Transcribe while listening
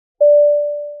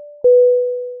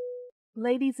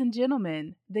Ladies and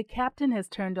gentlemen, the captain has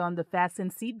turned on the fasten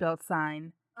seatbelt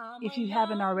sign. If you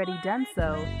haven't already done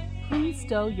so, please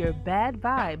stow your bad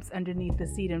vibes underneath the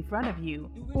seat in front of you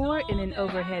or in an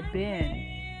overhead bin.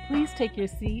 Please take your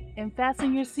seat and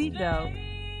fasten your seatbelt.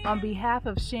 On behalf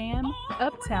of Sham,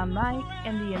 Uptown Mike,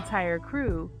 and the entire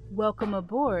crew, welcome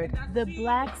aboard the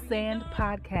Black Sand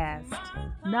Podcast.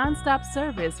 Nonstop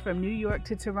service from New York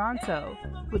to Toronto,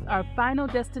 with our final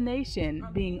destination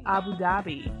being Abu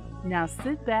Dhabi. Now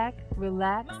sit back,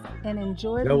 relax, and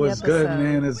enjoy Yo, the what's episode. good,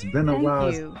 man? It's been a Thank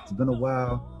while. you. It's been a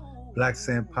while. Black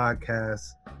Sand Podcast.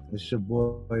 It's your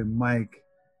boy Mike,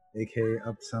 aka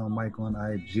Uptown Mike on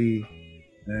IG,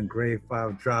 and Grade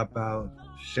 5 Dropout.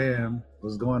 Sham.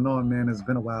 What's going on, man? It's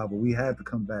been a while, but we had to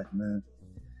come back, man.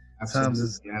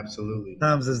 Absolutely.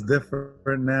 Times is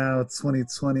different now.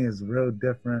 2020 is real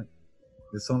different.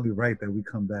 It's only right that we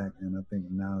come back, and I think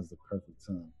now is the perfect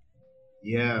time.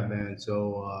 Yeah, man.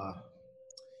 So,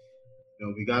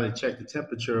 we got to check the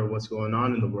temperature of what's going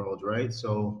on in the world, right?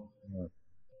 So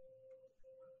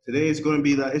today it's going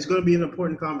to be an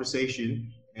important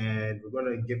conversation, and we're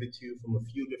going to give it to you from a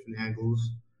few different angles.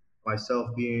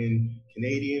 Myself being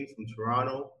Canadian from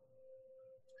Toronto,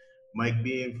 Mike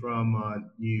being from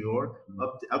New York,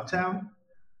 Uptown.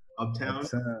 Uptown,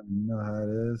 you know how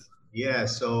it is. Yeah.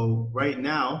 So right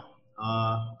now,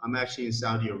 I'm actually in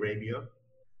Saudi Arabia,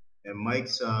 and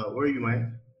Mike's. Where are you, Mike?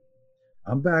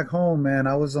 I'm back home, man.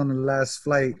 I was on the last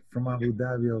flight from Abu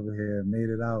Dhabi over here. Made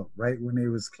it out right when they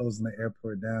was closing the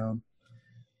airport down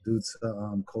due to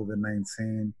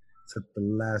COVID-19. Took the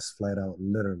last flight out,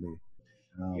 literally.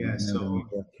 So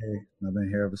I've been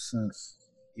here ever since.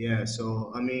 Yeah,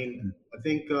 so I mean, I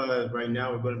think right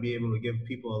now we're going to be able to give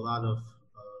people a lot of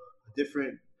a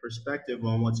different perspective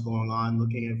on what's going on,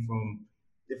 looking at it from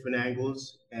different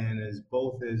angles, and as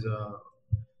both as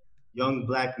young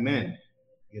black men,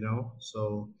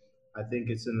 So I think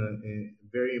it's a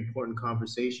very important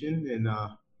conversation, and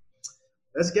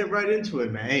let's get right into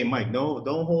it, man. Hey, Mike, no,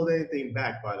 don't hold anything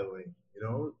back, by the way.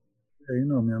 Yeah, you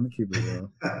know me, I'm gonna keep it real.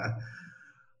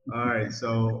 All right,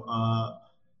 so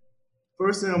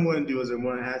first thing I'm going to do is I'm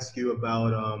going to ask you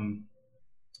about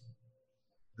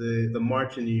the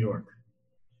march in New York.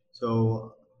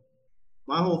 So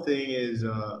my whole thing is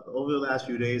over the last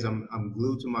few days, I'm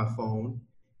glued to my phone,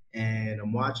 and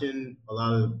I'm watching a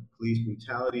lot of police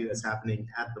brutality that's happening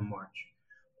at the march.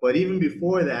 But even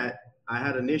before that, I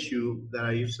had an issue that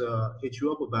I used to hit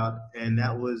you up about, and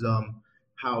that was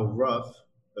how rough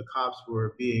the cops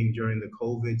were being during the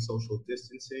COVID social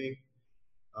distancing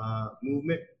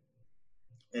movement,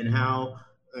 and how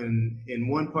in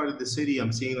one part of the city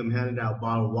I'm seeing them handing out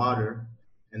bottled water,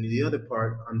 and in the other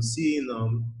part I'm seeing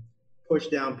them push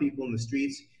down people in the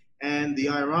streets. And the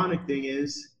ironic thing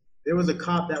is, there was a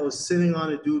cop that was sitting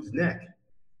on a dude's neck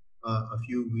a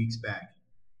few weeks back,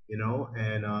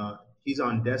 and he's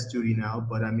on desk duty now.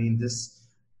 But I mean, this.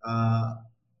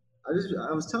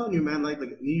 I was telling you, man, like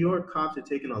New York cops are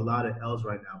taking a lot of L's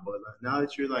right now. But now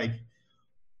that you're like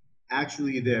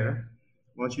actually there,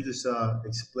 why don't you just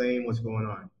explain what's going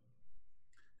on?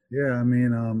 Yeah, I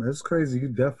mean, it's crazy. You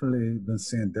definitely been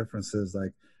seeing differences.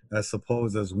 Like, I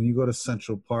suppose as when you go to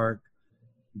Central Park,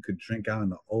 you could drink out in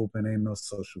the open. Ain't no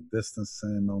social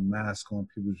distancing, no mask on.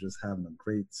 People just having a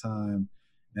great time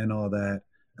and all that.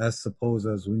 As suppose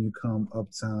as when you come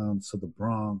uptown to the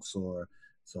Bronx or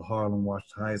to Harlem,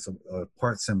 Washington Heights, or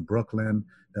parts in Brooklyn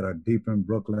that are deep in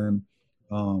Brooklyn,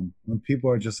 when people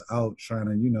are just out trying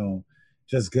to,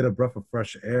 just get a breath of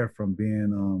fresh air from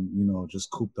being, just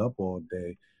cooped up all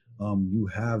day, you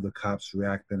have the cops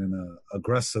reacting in an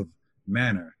aggressive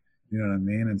manner. You know what I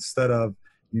mean? Instead of,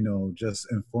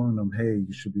 just informing them, hey,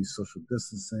 you should be social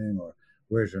distancing or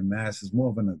where's your mask, is more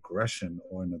of an aggression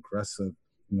or an aggressive,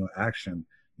 action,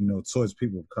 towards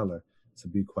people of color, to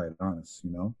be quite honest,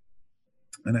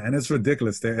 And it's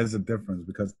ridiculous. There is a difference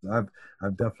because I've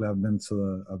been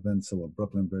to a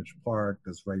Brooklyn Bridge Park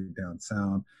that's right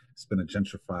downtown. It's been a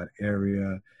gentrified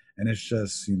area, and it's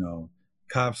just,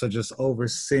 cops are just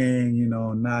overseeing,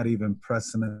 not even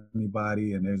pressing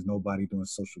anybody, and there's nobody doing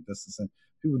social distancing.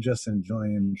 People just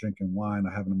enjoying drinking wine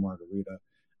or having a margarita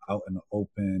out in the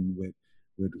open with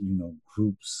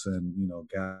groups and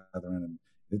gathering, and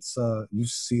it's you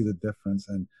see the difference.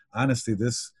 And honestly,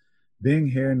 this being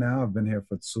here now, I've been here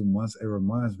for 2 months. It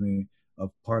reminds me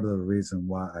of part of the reason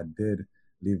why I did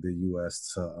leave the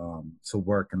U.S. to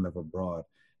work and live abroad,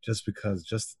 just because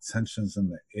just the tensions in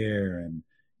the air and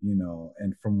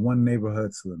and from one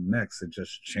neighborhood to the next, it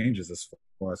just changes as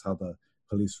far as how the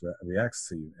police reacts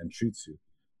to you and treats you.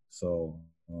 So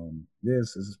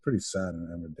yes, this is pretty sad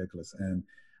and ridiculous. And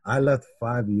I left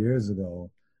 5 years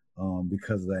ago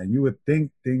because of that. And you would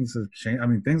think things have changed. I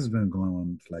mean, things have been going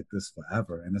on like this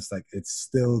forever, and it's like it's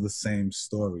still the same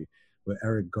story with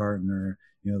Eric Gardner,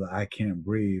 you know, the I can't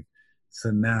breathe. So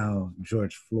now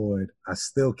George Floyd, I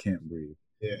still can't breathe.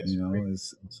 Yeah, You know,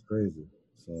 it's crazy.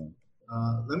 So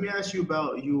let me ask you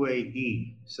about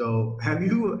UAE. So, have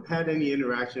you had any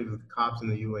interactions with cops in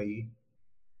the UAE?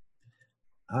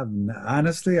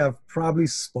 Honestly, I've probably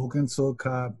spoken to a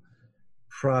cop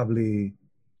probably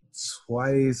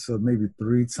twice or maybe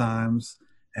three times,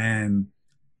 and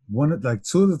one of like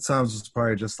two of the times was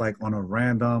probably just like on a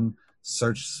random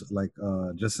search, like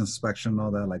just inspection and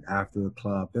all that, like after the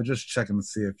club. They're just checking to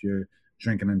see if you're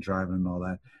drinking and driving and all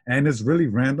that. And it's really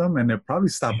random, and they're probably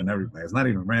stopping everybody. It's not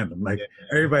even random. Like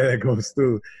Yeah. everybody that goes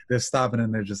through, they're stopping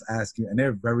and they're just asking you, and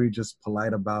they're very just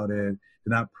polite about it.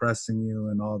 They're not pressing you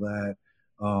and all that.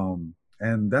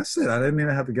 And that's it. I didn't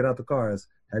even have to get out the car. It's,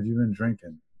 have you been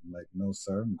drinking? I'm like, no,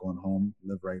 sir. I'm going home.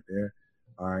 Live right there.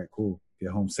 All right, cool.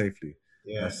 Get home safely.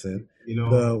 Yeah. That's it. You know,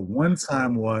 The one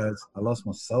time was I lost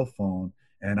my cell phone,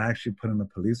 and I actually put in a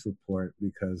police report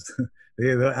because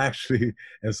they'll actually,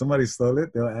 if somebody stole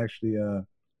it, they'll actually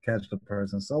catch the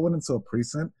person. So I went into a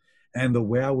precinct, and the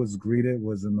way I was greeted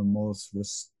was in the most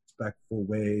respectful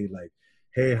way, like,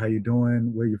 hey, how you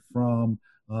doing? Where you from?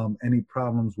 Any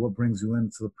problems? What brings you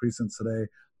into the precinct today?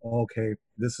 Okay,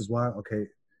 this is why. Okay,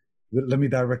 let me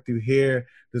direct you here.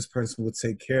 This person will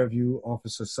take care of you,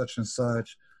 officer such and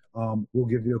such. We'll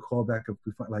give you a call back if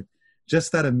we find, like,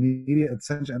 just that immediate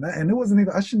attention. And it wasn't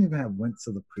even, I shouldn't even have went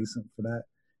to the precinct for that,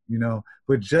 you know,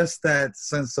 but just that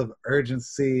sense of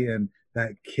urgency and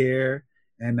that care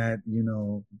and that, you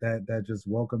know, that just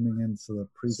welcoming into the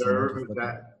precinct.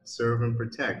 serve and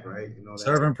protect, right? You know,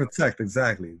 serve and protect,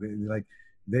 exactly.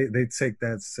 They take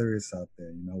that serious out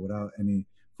there, you know, without any,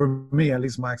 for me, at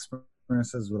least my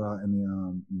experiences, without any,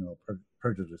 you know,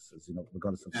 prejudices, you know,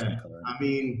 regardless of skin color. I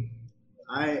mean,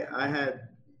 I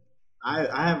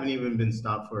haven't even been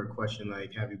stopped for a question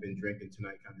like, have you been drinking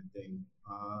tonight kind of thing.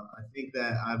 I think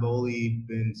that I've only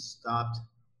been stopped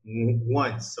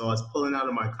once. So I was pulling out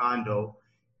of my condo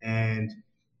and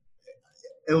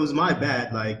it was my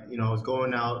bad. Like, you know, I was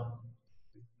going out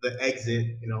the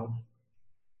exit, you know,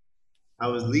 I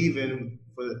was leaving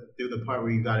through the part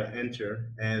where you got to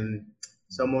enter and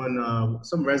some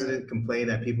resident complained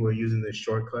that people were using this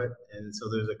shortcut. And so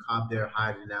there's a cop there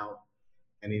hiding out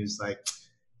and he was like,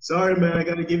 sorry, man, I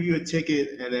got to give you a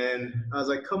ticket. And then I was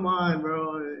like, come on,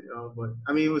 bro. You know, but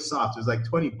I mean, it was soft. It was like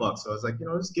 $20. So I was like, you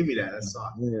know, just give me that. That's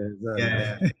soft. Yeah, exactly.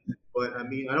 Yeah. But I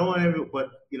mean, I don't want to,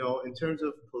 but, you know, in terms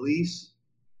of police,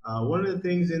 one of the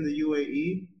things in the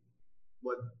UAE,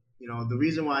 what, you know, the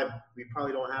reason why we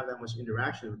probably don't have that much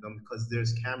interaction with them because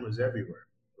there's cameras everywhere,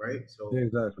 right? So, yeah,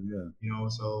 exactly, yeah. You know,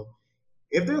 so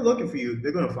if they're looking for you,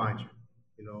 they're going to find you,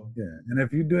 you know? Yeah. And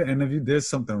if you do, and if you did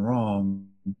something wrong,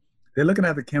 they're looking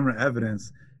at the camera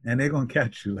evidence and they're gonna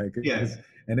catch you, like, yes,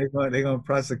 and they're gonna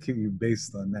prosecute you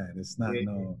based on that. It's not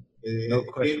no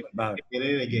question about it. It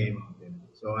ain't a game out there.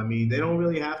 So I mean, they don't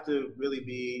really have to really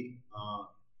be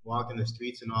walking the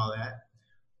streets and all that.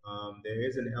 There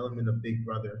is an element of Big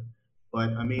Brother,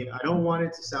 but I mean, I don't want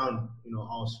it to sound, you know,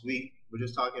 all sweet. We're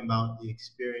just talking about the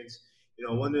experience. You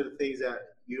know, one of the things that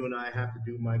you and I have to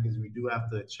do, Mike, is we do have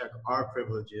to check our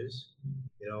privileges.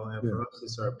 You know, and for us,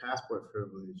 it's our passport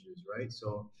privileges, right?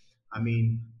 So, I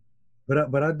mean,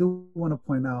 but I do want to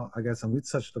point out, I guess, and we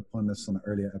touched upon this on an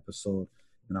earlier episode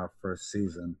in our first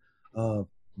season.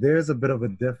 There's a bit of a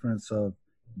difference of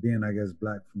being, I guess,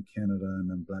 black from Canada and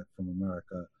then black from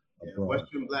America. Yeah,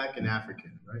 Western black and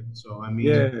African, right? So I mean,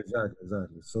 yeah,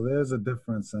 exactly. So there's a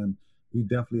difference, and we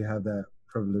definitely have that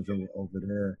privilege over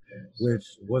there, which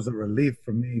was a relief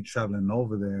for me traveling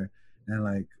over there. And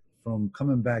like from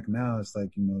coming back now, it's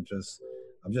like, you know,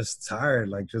 I'm just tired.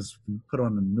 Like just put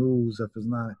on the news if it's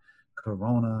not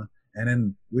Corona, and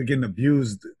then we're getting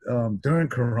abused during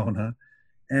Corona,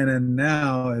 and then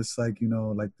now it's like, you know,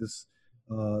 like this,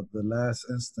 the last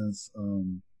instance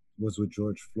was with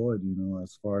George Floyd, you know,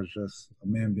 as far as just a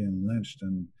man being lynched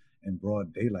in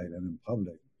broad daylight and in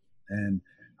public. And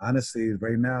honestly,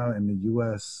 right now in the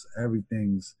U.S.,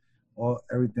 everything's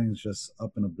just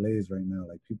up in a blaze right now.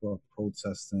 Like people are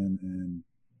protesting and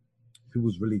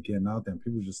people's really getting out there, and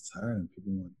people are just tired and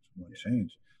people want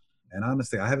change. And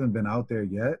honestly, I haven't been out there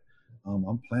yet.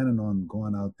 I'm planning on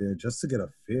going out there just to get a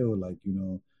feel, like, you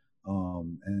know,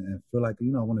 and feel like,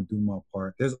 you know, I want to do my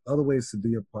part. There's other ways to do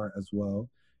your part as well.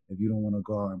 If you don't want to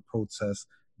go out and protest,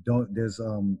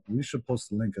 we should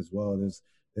post a link as well.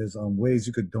 There's ways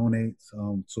you could donate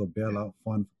to a bailout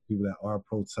fund for people that are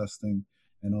protesting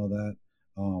and all that.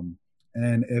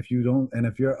 And if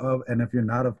you're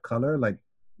not of color, like,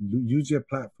 use your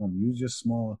platform, use your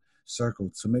small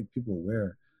circle to make people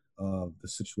aware of the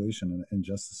situation and the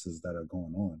injustices that are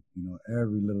going on. You know,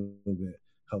 every little bit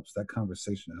helps. That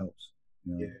conversation helps.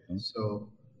 You Yeah. know? So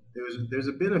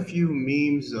there's been a few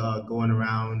memes going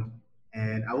around,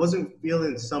 and I wasn't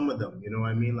feeling some of them. You know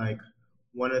what I mean? Like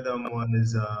one of them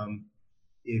was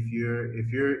if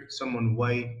you're someone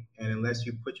white, and unless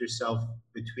you put yourself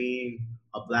between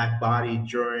a black body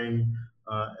during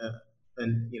an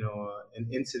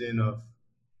incident of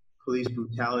police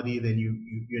brutality, then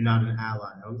you're not an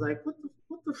ally. I was like,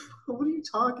 what are you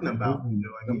talking about? You know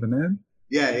what I mean? Jumping in.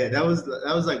 Yeah, that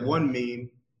was like one meme,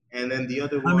 and then the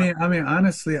other I one. mean, I mean,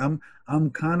 honestly, I'm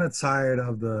kind of tired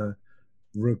of the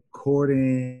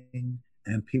recording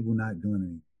and people not doing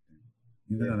anything.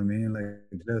 You know Yeah. what I mean?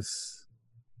 Like just,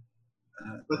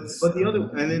 But the other,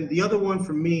 and then the other one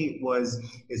for me was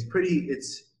is pretty.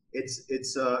 It's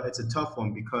a tough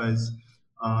one because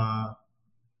uh,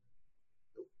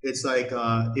 it's like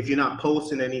if you're not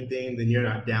posting anything, then you're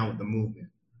not down with the movement.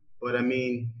 But I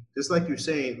mean, just like you're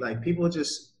saying, like people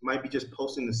just might be just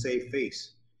posting to save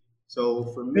face. So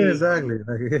for yeah, me, exactly.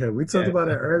 Like, yeah, we talked yeah, about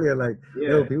it earlier. Like,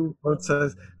 yo, yeah, people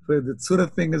protest for the Twitter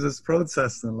fingers is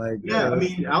protesting. Like, yeah. yo, I let's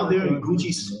mean, out there in doing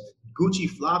Gucci something, bro. Gucci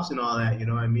flops and all that, you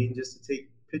know what I mean, just to take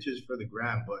pictures for the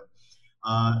gram. But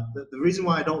the reason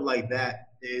why I don't like that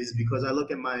is because I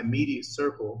look at my immediate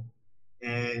circle,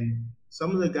 and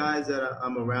some of the guys that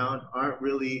I'm around aren't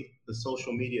really the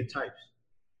social media types.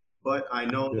 But I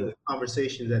know that Yeah, the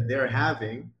conversations that they're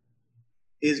having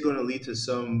is going to lead to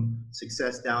some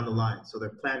success down the line. So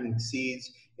they're planting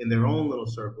seeds in their own little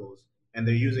circles, and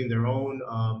they're using their own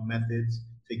methods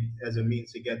as a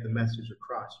means to get the message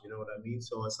across. You know what I mean?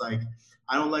 So it's like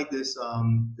I don't like this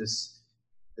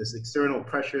external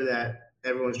pressure that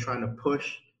everyone's trying to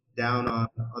push down on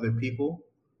other people.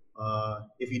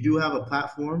 If you do have a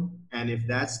platform, and if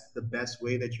that's the best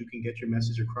way that you can get your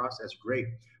message across, that's great.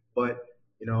 But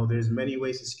there's many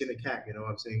ways to skin a cat. You know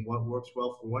what I'm saying? What works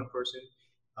well for one person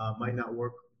might not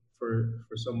work for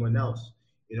someone else.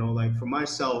 Like for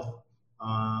myself,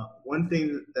 one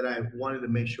thing that I wanted to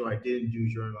make sure I didn't do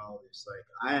during all of this,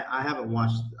 like I haven't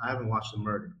watched the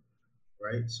murder,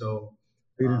 right? So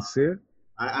you uh, didn't see it.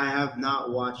 I have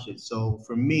not watched it. So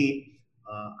for me,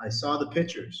 I saw the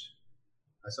pictures.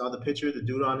 I saw the picture of the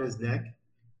dude on his neck,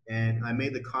 and I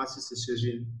made the conscious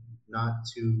decision not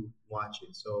to watch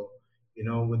it. So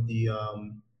with the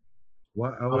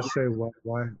Why I would say why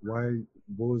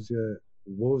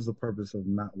what was the purpose of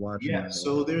not watching yeah. it?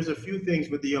 So there's a few things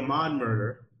with the Ahmad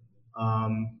murder.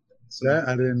 Some That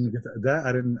I didn't get that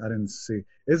I didn't see.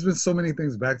 It's been so many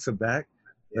things back to back.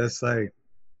 yeah, That's like,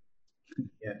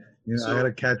 yeah. I So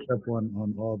gotta catch up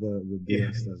on all the yeah,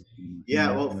 BS that's going on.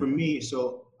 yeah. Well, for me,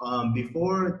 so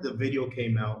before the video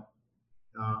came out,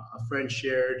 a friend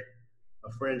shared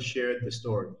the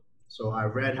story. So I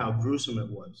read how gruesome it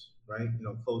was, right?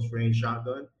 Close range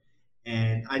shotgun,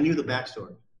 and I knew the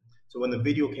backstory. So when the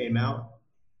video came out,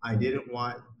 I didn't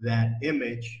want that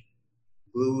image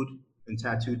glued and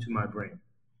tattooed to my brain.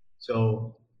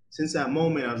 So since that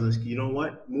moment, I was like, you know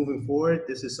what? Moving forward,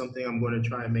 this is something I'm going to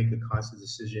try and make a conscious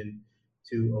decision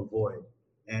to avoid.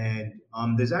 And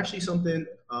there's actually something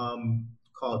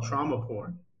called trauma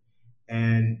porn.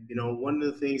 And one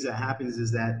of the things that happens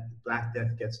is that Black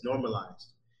Death gets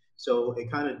normalized. So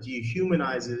it kind of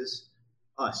dehumanizes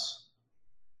us.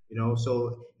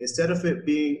 So instead of it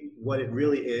being what it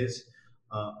really is,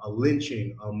 a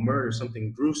lynching, a murder,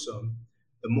 something gruesome,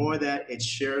 the more that it's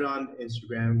shared on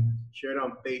Instagram, shared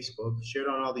on Facebook, shared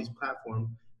on all these platforms,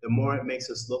 the more it makes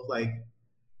us look like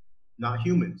not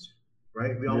humans,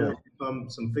 right? We Yeah, almost become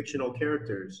some fictional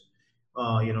characters.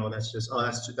 That's just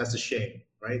that's a shame,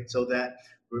 right? So that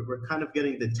we're kind of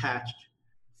getting detached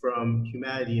from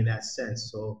humanity in that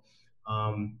sense. So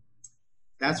um,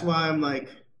 that's why I'm like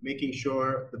making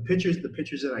sure the pictures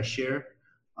that I share.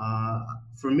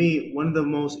 For me, one of the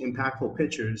most impactful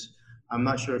pictures. I'm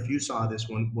not sure if you saw this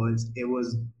one. Was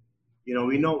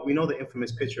we know the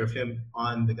infamous picture of him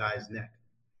on the guy's neck,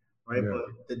 right? yeah,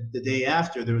 But the day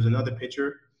after, there was another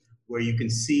picture where you can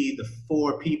see the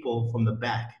four people from the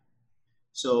back.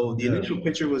 So the yeah, initial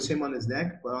picture was him on his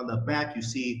neck, but on the back you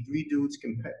see three dudes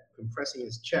compressing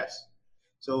his chest.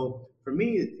 So for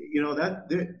me,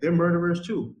 that they're murderers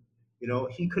too.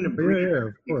 He couldn't yeah, breathe yeah.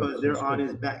 Of course, because for they're on sure.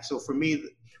 his back. So for me,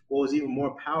 what was even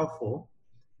more powerful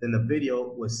than the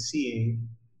video was seeing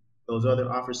those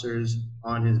other officers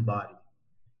on his body.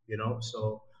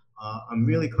 So I'm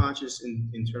really conscious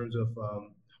in terms of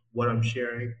what I'm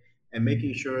sharing and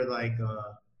making sure like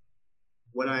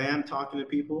when I am talking to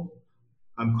people,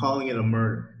 I'm calling it a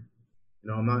murder.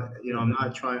 I'm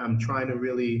not trying. I'm trying to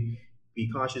really be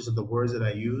conscious of the words that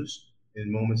I use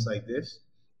in moments like this,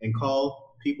 and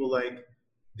call people like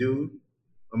dude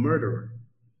a murderer.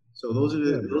 So Yeah.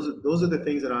 those are the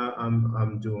things that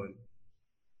I'm doing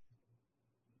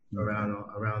Yeah.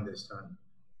 around this time.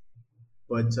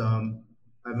 But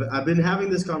I've been having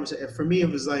this conversation. For me, it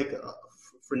was like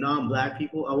for non-black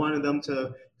people, I wanted them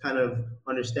to kind of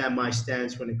understand my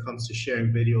stance when it comes to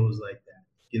sharing videos like that.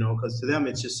 You know, because to them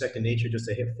it's just second nature just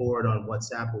to hit forward on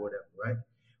WhatsApp or whatever, right?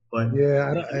 But Yeah,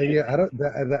 I don't.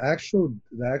 The actual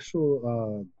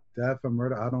death or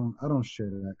murder, I don't share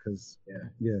that because, yeah,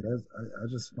 yeah, I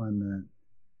just find that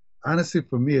honestly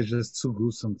for me it's just too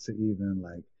gruesome to even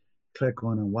like click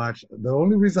on and watch. The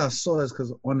only reason I saw it is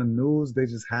because on the news they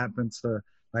just happened to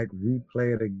like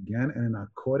replay it again and I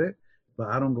caught it, but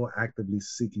I don't go actively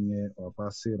seeking it, or if I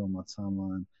see it on my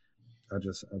timeline, I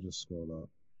just scroll up,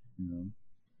 you know.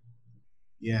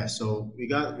 yeah. So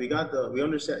we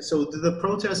understand. So did the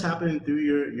protest happen through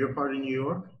your part in New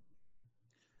York?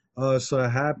 So it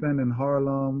happened in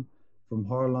Harlem. From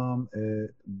Harlem,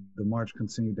 the march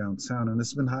continued downtown, and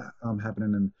it's been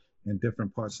happening in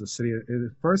different parts of the city.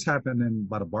 It first happened in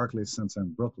by the Barclays Center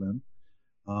in Brooklyn,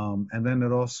 and then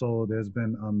there's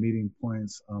been meeting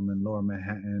points in Lower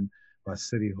Manhattan, by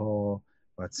City Hall,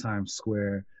 by Times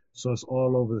Square. So it's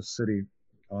all over the city,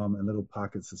 in little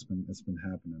pockets. It's been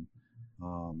happening.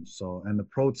 So and the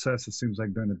protests, it seems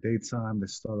like during the daytime they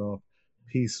start off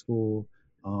peaceful,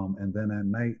 and then at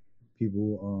night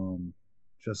people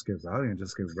just get rowdy and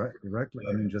just get reckless.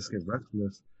 I mean, just get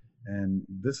reckless. And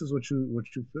this is what you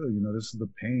feel. You know, this is the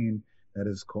pain that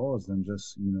is caused, and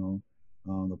just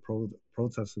the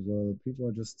protesters. People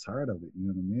are just tired of it. You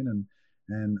know what I mean?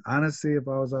 And honestly, if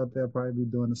I was out there, I'd probably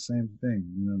be doing the same thing.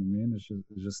 You know what I mean?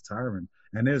 It's just tiring.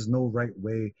 And there's no right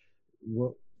way.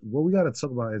 What we got to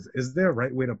talk about is there a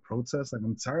right way to protest? Like,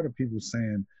 I'm tired of people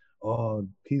saying, "Oh,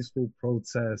 peaceful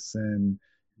protests," and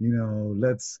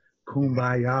let's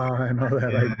kumbaya and all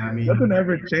that. Like, Yeah, I mean, nothing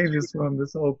ever changes from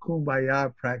this whole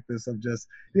kumbaya practice of just,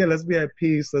 yeah, let's be at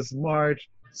peace, let's march,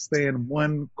 stay in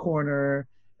one corner,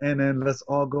 and then let's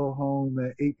all go home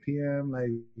at 8 p.m. Like,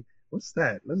 what's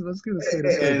that? Let's get a spade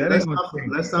a spade. and That ain't gonna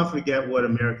change. let's not forget what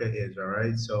America is. All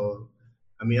right, so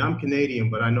I mean, I'm Canadian,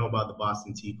 but I know about the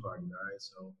Boston Tea Party. All right,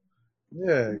 so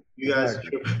Yeah, you guys,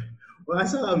 exactly. well, I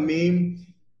saw a meme.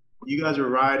 You guys were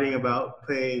writing about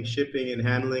paying shipping and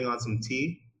handling on some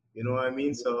tea. You know what I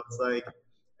mean? So it's like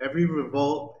every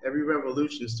revolt, every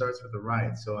revolution starts with a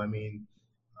riot. So I mean,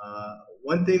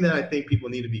 one thing that I think people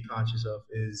need to be conscious of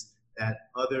is that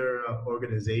other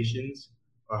organizations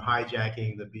are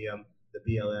hijacking the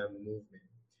BLM movement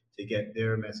to get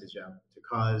their message out, to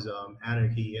cause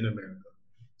anarchy in America.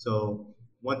 So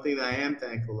one thing that I am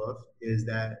thankful of is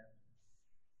that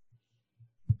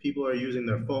people are using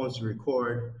their phones to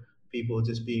record people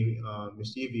just being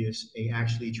mischievous and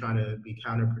actually trying to be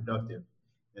counterproductive,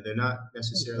 and they're not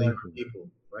necessarily Exactly.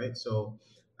 people, right? So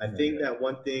I Yeah. think that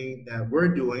one thing that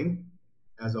we're doing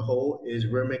as a whole is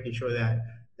we're making sure that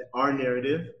our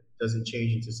narrative doesn't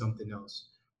change into something else.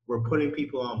 We're putting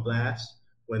people on blast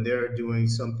when they're doing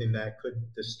something that could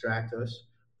distract us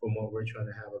from what we're trying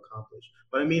to have accomplished.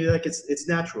 But I mean, like, it's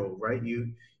natural, right?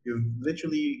 You've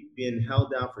literally been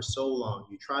held down for so long.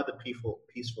 You tried the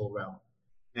peaceful route,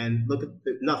 and look at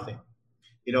nothing.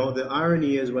 You know, the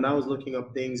irony is when I was looking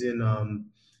up things in,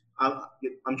 I'm,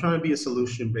 I'm trying to be a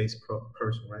solution based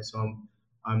person, right? So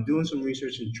I'm doing some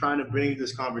research and trying to bring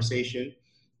this conversation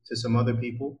to some other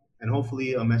people, and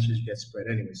hopefully a message gets spread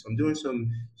anyway. So I'm doing some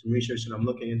research and I'm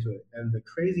looking into it. And the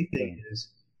crazy thing is,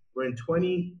 we're in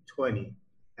 2020,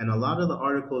 and a lot of the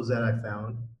articles that I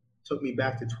found took me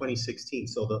back to 2016.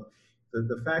 So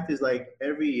the fact is, like,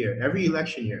 every year, every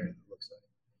election year, it looks like,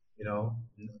 you know,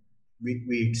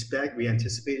 we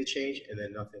anticipate a change, and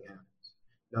then nothing happens.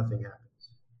 Nothing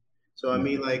happens. So I Yeah.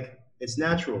 mean, like, it's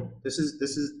natural. This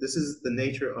is the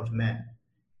nature of man.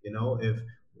 You know, if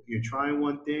you're trying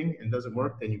one thing and it doesn't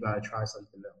work, then you gotta try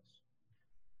something else.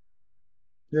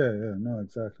 Yeah, yeah, no,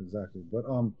 exactly. But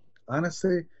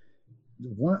honestly,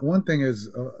 one thing is,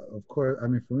 of course, I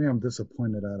mean, for me, I'm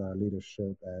disappointed at our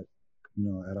leadership,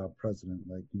 at our president.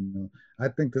 Like, I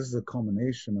think this is a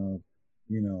culmination of,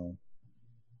 you know,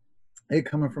 it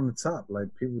coming from the top. Like,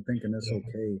 people thinking it's Yeah.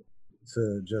 okay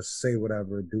to just say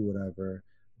whatever, do whatever.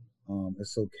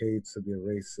 It's okay to be a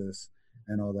racist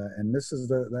and all that. And this is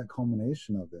that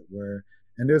culmination of it,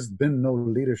 and there's been no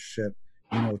leadership,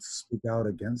 to speak out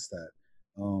against that.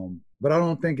 But I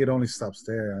don't think it only stops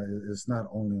there. It's not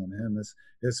only on him.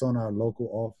 It's on our local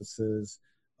offices.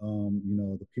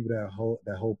 The people that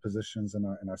hold positions in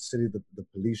our city, the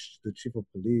police, the chief of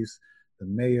police, the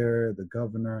mayor, the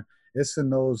governor. It's in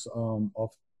those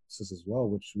offices officers as well,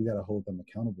 which we got to hold them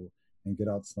accountable and get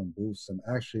out some boosts and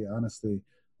actually, honestly,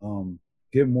 um,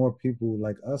 get more people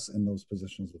like us in those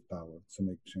positions of power to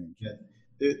make change.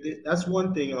 Yeah, that's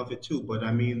one thing of it too. But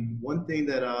I mean, one thing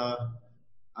that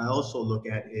I also look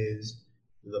at is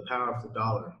the power of the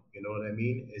dollar. You know what I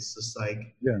mean? It's just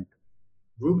like Yeah,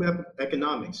 group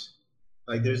economics.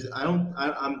 Like there's, I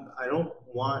don't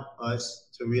want us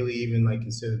to really even like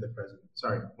consider the president.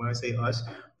 Sorry, when I say us,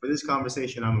 for this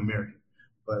conversation, I'm American,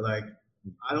 but like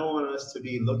I don't want us to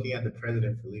be looking at the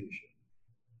president for leadership.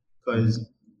 Because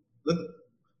look,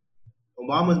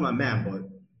 Obama's my man, but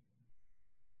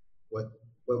what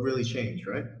what really changed,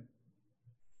 right?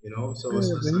 You know, so it's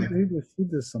yeah, but just like he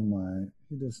did some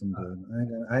he did some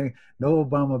good. No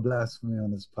Obama blasphemy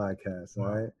on this podcast, all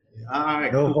right? all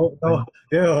right, No, cool. no,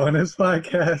 yo, on this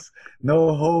podcast,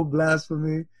 no whole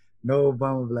blasphemy, no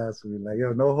Obama blasphemy. Like,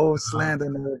 yo, no whole slander,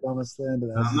 no Obama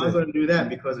slander. I'm That's not it. going to do that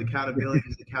because accountability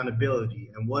is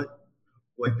accountability, and what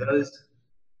does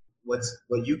what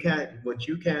you can't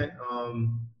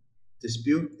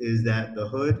dispute is that the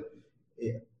hood,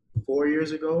 eh, 4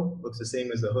 years ago looks the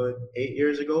same as the hood 8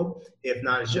 years ago. If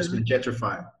not, it's just been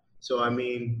gentrified. So I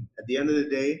mean, at the end of the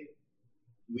day,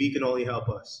 we can only help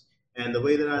us. And the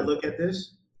way that I look at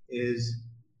this is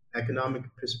economic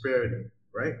prosperity,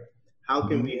 right? How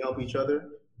can we help each other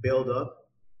build up,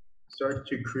 start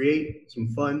to create some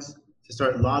funds to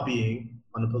start lobbying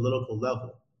on a political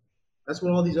level? That's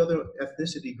what all these other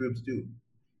ethnicity groups do.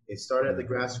 They start at the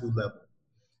grassroots level.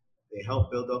 They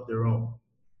help build up their own.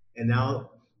 And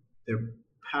now their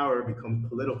power becomes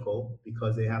political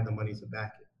because they have the money to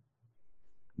back it.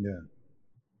 Yeah.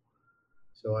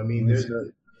 So I mean,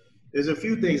 there's a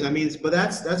few things. I mean, but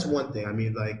that's one thing. I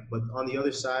mean, like, but on the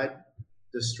other side,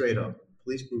 just straight up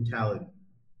police brutality.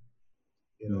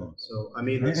 You know. Yeah. So I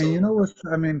mean, And you know what?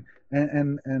 I mean,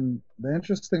 and the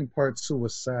interesting part too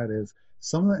was sad is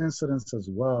some of the incidents as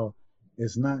well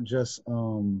is not just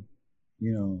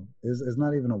it's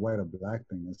not even a white or black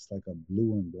thing. It's like a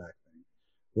blue and black thing,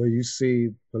 where you see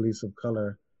police of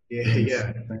color,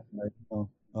 yeah, like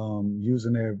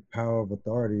using their power of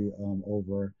authority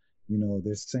over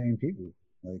their same people.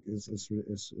 Like it's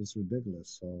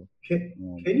ridiculous. So can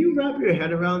you wrap your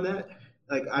head around that?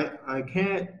 Like I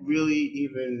can't really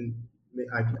even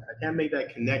I can't make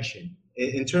that connection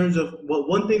in terms of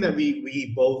one thing that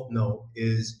we both know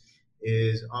is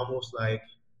almost like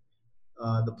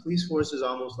the police force is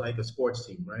almost like a sports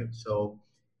team, right? So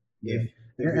yeah.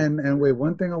 if And wait,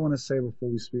 one thing I want to say before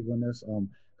we speak on this,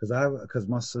 because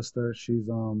my sister, she's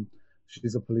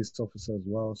a police officer as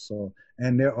well. So,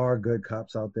 and there are good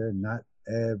cops out there. Not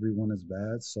everyone is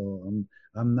bad. So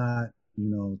I'm not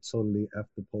totally f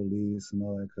the police and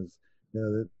all that, because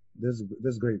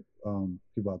there's great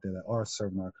people out there that are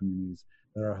serving our communities,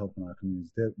 that are helping our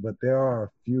communities. But there are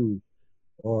a few,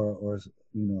 or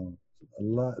a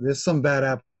lot. There's some bad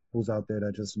apples out there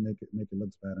that just make it look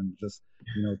bad, and just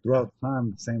throughout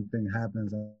time the same thing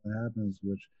happens and happens,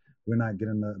 which we're not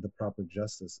getting the proper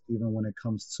justice, even when it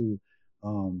comes to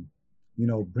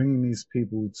bringing these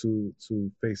people to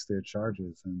face their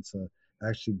charges and to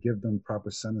actually give them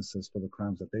proper sentences for the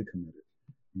crimes that they committed.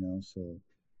 So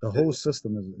the whole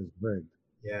system is rigged.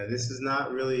 Yeah, this is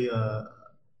not really a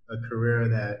career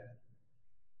that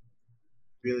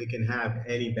really can have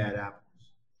any bad apples.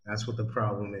 That's what the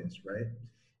problem is, right?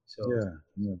 So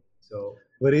Yeah. so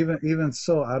But even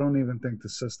so, I don't even think the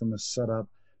system is set up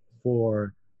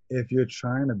for, if you're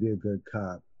trying to be a good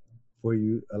cop, for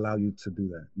you allow you to do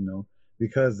that,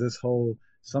 because this whole,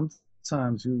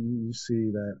 sometimes you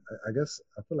see that, I guess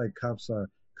I feel like cops are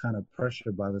kind of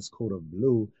pressured by this code of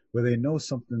blue, where they know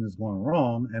something is going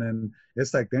wrong, and then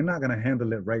it's like they're not going to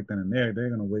handle it right then and there. They're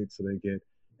going to wait till they get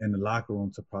in the locker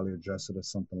room to probably address it or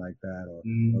something like that, or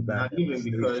back not at the even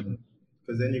station.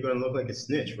 because then you're going to look like a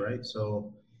snitch, right?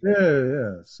 So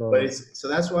Yeah. but So so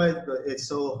that's why it's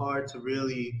so hard to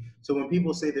really. So when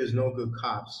people say there's no good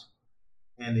cops,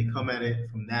 and they come at it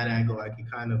from that angle, I can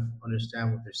kind of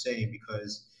understand what they're saying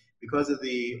because of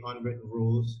the unwritten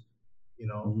rules, you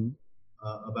know, mhm.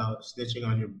 about snitching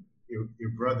on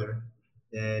your brother,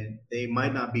 then they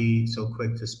might not be so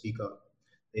quick to speak up.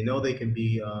 They know they can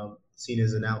be seen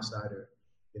as an outsider,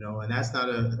 and that's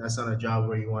not a job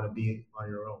where you want to be on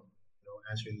your own,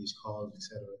 answering these calls, et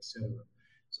cetera, et cetera.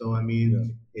 So I mean,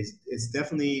 Yeah. it's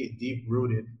definitely deep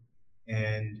rooted,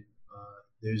 and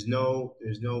there's no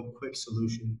quick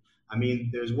solution. I mean,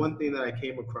 there's one thing that I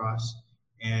came across,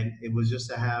 and it was just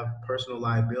to have personal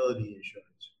liability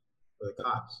insurance for the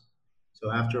cops.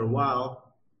 So after a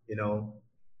while, you know,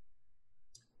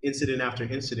 incident after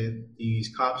incident, these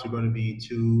cops are going to be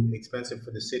too expensive for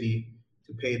the city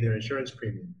to pay their insurance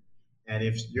premium. And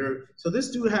if you're, so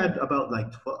this dude had about like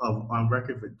 12 on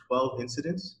record for 12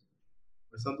 incidents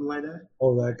or something like that.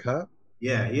 Oh, that cop?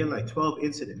 Yeah, he had like 12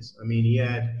 incidents. I mean, he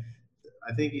had,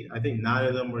 I think nine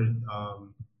of them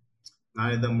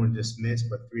were dismissed,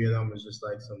 but three of them was just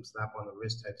like some slap on the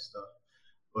wrist type stuff.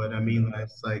 But I mean,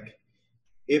 it's like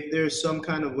if there's some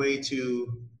kind of way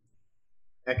to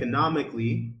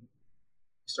economically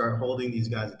start holding these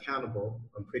guys accountable,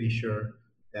 I'm pretty sure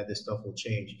that this stuff will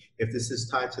change. If this is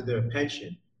tied to their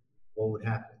pension, what would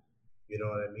happen? You know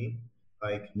what I mean?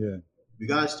 Like, Yeah. we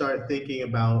got to start thinking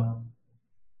about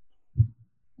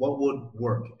what would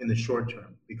work in the short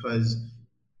term, because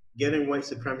getting white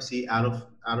supremacy out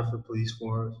of the police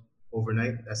force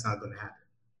overnight, that's not going to happen.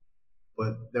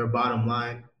 But their bottom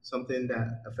line, something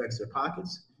that affects their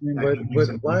pockets. I mean, but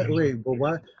why? Wait, but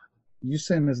why? You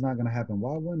saying it's not going to happen?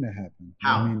 Why wouldn't it happen?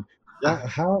 How? I mean,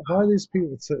 how are these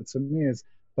people? To me, it's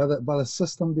by the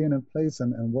system being in place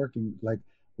and working. Like,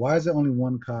 why is there only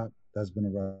one cop that's been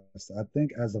arrested? I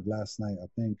think as of last night, I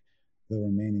think the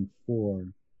remaining four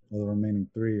or the remaining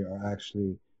three are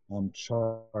actually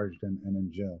charged and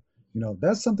in jail. You know,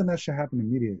 that's something that should happen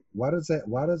immediately. Why does it?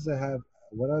 Why does it have?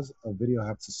 Why does a video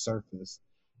have to surface,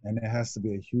 and it has to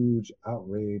be a huge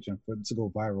outrage and for it to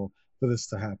go viral for this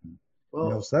to happen? Well,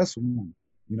 You know, so that's one.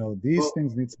 You know, these well,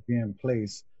 things need to be in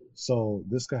place so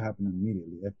this could happen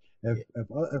immediately. If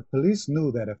police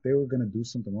knew that if they were going to do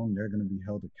something wrong, they're going to be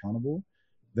held accountable,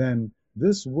 then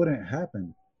this wouldn't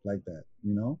happen like that.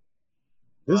 You know,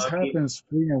 this I mean, happens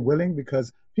free and willing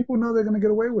because people know they're going to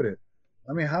get away with it.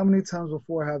 I mean, how many times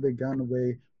before have they gotten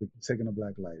away with taking a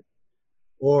black life?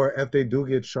 Or if they do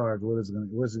get charged, what is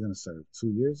it gonna serve? 2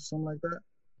 years or something like that,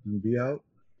 and be out.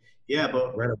 yeah,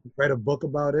 but Write a book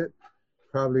about it.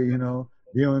 Probably, you know,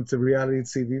 be on to reality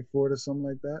TV for it or something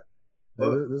like that.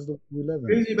 but This is the we live in.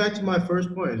 brings me back to my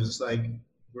first point. It's just like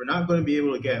we're not going to be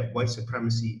able to get white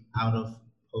supremacy out of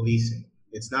policing.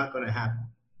 It's not going to happen.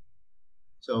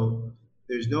 So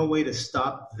there's no way to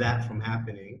stop that from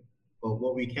happening. But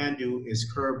what we can do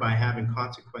is curb by having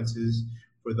consequences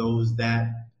for those that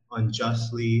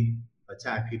unjustly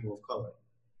attack people of color,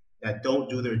 that don't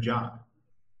do their job.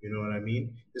 You know what I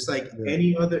mean? It's like Yeah,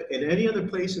 any other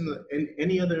place in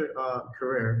any other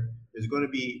career, there's going to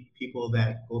be people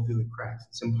that go through the cracks.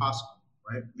 It's impossible,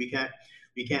 right? We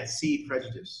can't see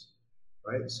prejudice,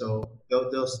 right? So they'll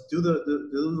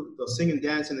do they'll sing and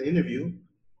dance in the interview,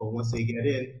 but once they get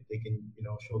in, they can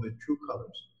show their true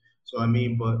colors. So I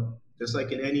mean, but just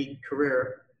like in any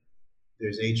career,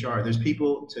 there's HR. There's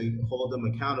people to hold them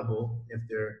accountable if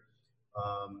they're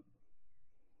um,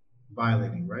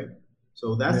 violating, right?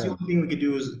 So that's the yeah, only thing we could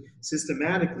do is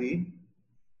systematically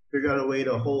figure out a way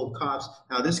to hold cops.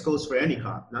 Now this goes for any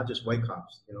cop, not just white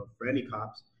cops. For any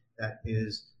cops that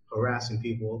is harassing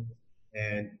people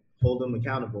and hold them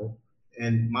accountable.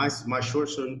 And my short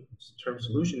term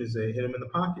solution is to hit them in the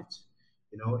pockets.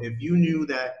 If you knew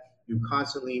that you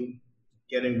constantly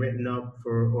getting written up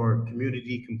for or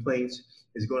community complaints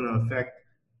is going to affect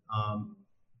um,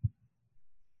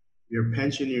 your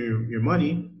pension, your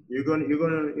money, you're gonna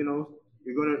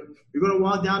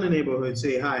walk down the neighborhood and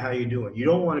say hi, how you doing? You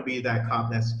don't want to be that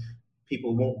cop that's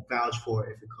people won't vouch for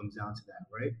if it comes down to that,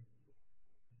 right?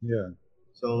 yeah,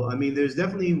 So I mean, there's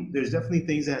definitely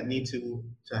things that need to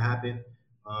happen.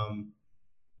 Um,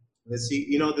 let's see.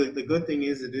 The good thing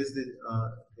is it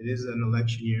is an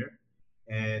election year,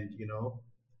 and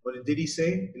what did he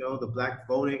say? The black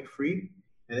vote ain't free,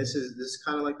 and this is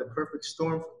kind of like the perfect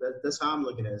storm. That's how I'm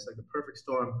looking at it. It's like the perfect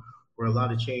storm where a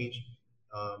lot of change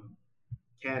um,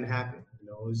 can happen.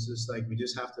 It's just like we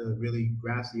just have to really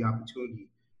grasp the opportunity.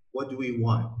 What do we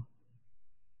want?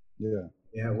 yeah.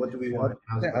 Yeah, what do we I, want?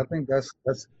 How's it I going? think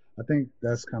I think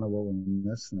that's kind of what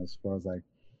we're missing as far as like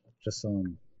just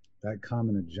that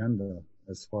common agenda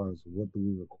as far as what do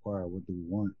we require, what do we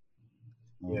want,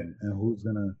 Yeah. and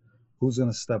who's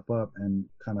gonna step up and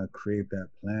kind of create that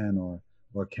plan,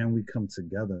 or can we come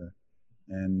together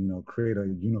and create a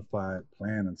unified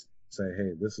plan and say,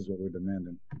 hey, this is what we're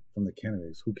demanding from the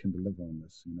candidates. Who can deliver on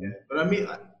this? Yeah, but I mean,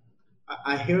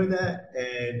 I hear that,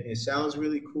 and it sounds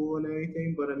really cool and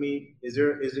everything. But I mean,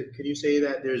 Can you say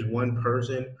that there's one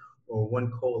person or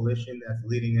one coalition that's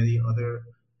leading any other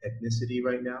ethnicity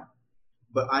right now?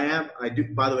 But I do.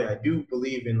 By the way, I do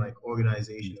believe in like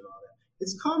organization and all that.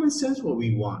 It's common sense what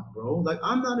we want, bro. Like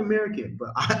I'm not American,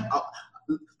 but I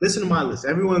listen to my list.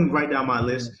 Everyone, write down my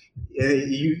list.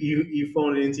 You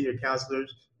phone it into your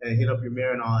counselors and hit up your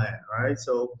mayor and all that. All right.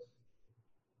 So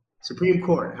Supreme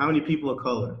Court, how many people of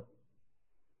color?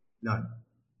 None,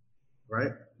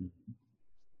 right?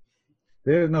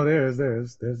 there's a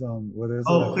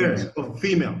Oh, Latino. clearance of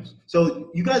females.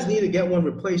 So you guys need to get one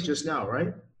replaced just now, right?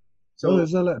 No, So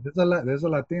there's a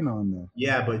Latino on there.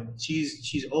 yeah, but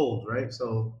she's old, right?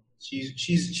 So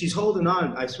she's holding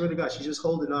on. I swear to God, she's just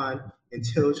holding on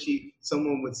until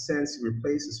someone with sense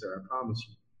replaces her. I promise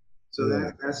you. So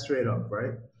Yeah. that's straight up,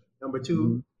 right? Number Hmm.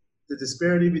 two, the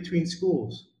disparity between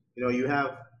schools. You know, you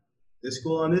have this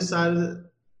school on this side of it,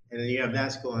 and then you have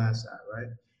that school on that side, right?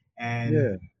 And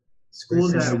Yeah.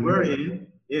 schools Racism that in we're there. in,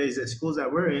 yeah, is that schools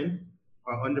that we're in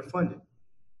are underfunded,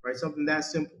 right? Something that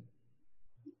simple.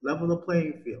 Level the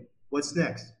playing field. What's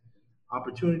next?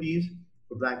 Opportunities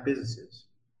for black businesses,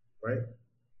 right?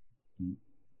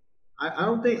 I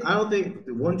don't think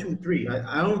the one, two, three.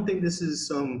 I don't think this is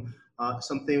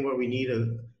something where we need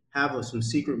to have some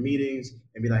secret meetings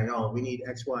and be like, oh, we need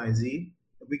X, Y, and Z.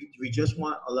 We just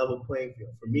want a level playing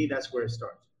field. For me, that's where it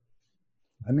starts.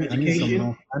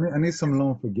 Education, I need some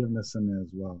loan forgiveness in there as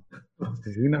well.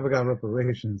 Because we never got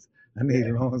reparations. I need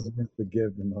yeah, loans to be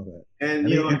forgiven and all that. and I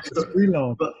you need know, interest-free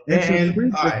loans. but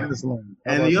Interest-free all right. business loans.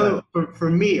 How And the about that? other, for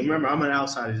me, remember, I'm an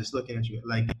outsider just looking at you.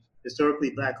 Like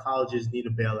historically, black colleges need a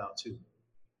bailout too.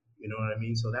 You know what I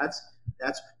mean? So that's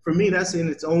for me. That's in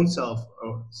its own self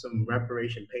some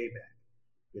reparation payback.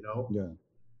 You know, Yeah.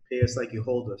 pay us like you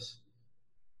hold us,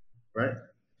 right?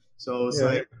 So it's Yeah.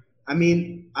 like, I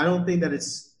mean, I don't think that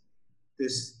it's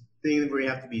this thing where you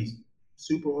have to be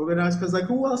super organized because, like,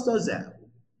 who else does that?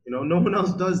 You know, no one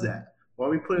else does that. Why are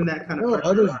we putting that kind of No, pressure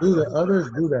others on do that. ourselves?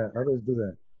 Others do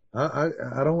that.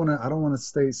 I don't want to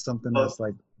state something Oh, that's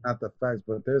like not the facts,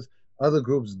 but there's other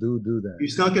groups do that. you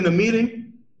snuck in a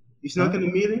meeting? You snuck Huh? in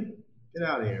a meeting? Get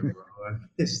out of here, bro.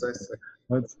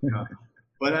 What's- Yeah.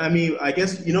 But I mean, I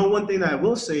guess one thing that I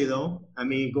will say though. I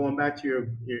mean, going back to your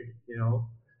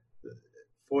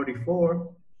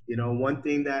 44. One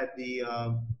thing that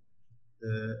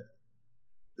the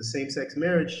same-sex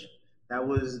marriage, that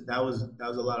was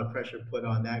a lot of pressure put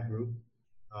on that group.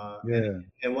 And yeah.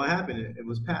 and what happened? It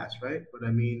was passed, right? But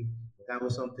I mean, that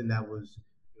was something it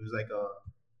was like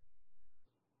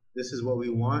this is what we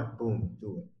want. Boom,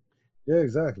 do it. Yeah,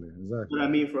 exactly. Exactly. But I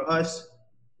mean, for us,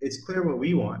 it's clear what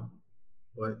we want,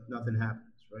 but nothing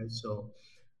happens, right? So.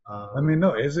 I Um, mean,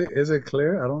 no, is it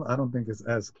clear? I don't think it's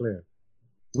as clear.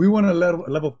 We want a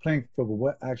level playing field, but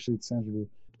what actually tangible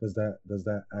does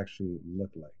that actually look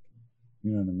like?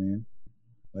 You know what I mean?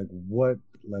 Like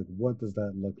what does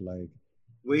that look like?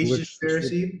 Wage Which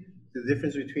disparity, the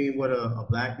difference between what a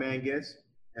black man gets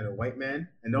and a white man,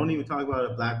 and don't even talk about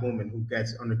a black woman who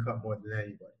gets undercut more than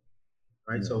anybody,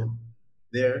 right? yeah. So,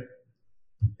 there,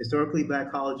 historically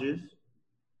black colleges,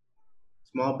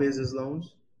 small business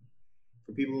loans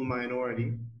for people in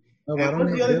minority, No, but I and don't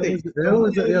what's the need other thing? And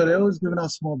what's the other? they always giving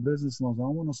out small business loans. I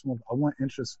don't want no small. I want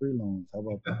interest free loans. How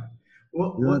about that?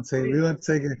 What what? We want to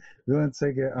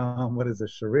take it what is it,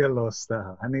 Sharia law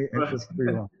style. I need interest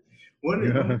free loans. one,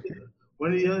 You know what I one, mean?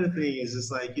 one of the other thing is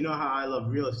it's like how I love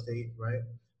real estate, right?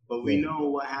 But we Yeah. know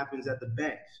what happens at the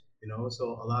banks, so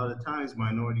a lot of the times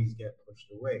minorities get pushed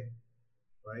away,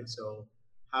 right? So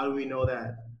how do we know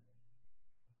that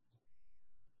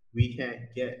we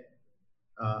can't get?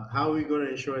 How are we going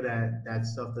to ensure that that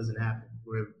stuff doesn't happen,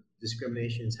 where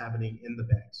discrimination is happening in the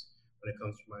banks when it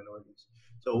comes to minorities?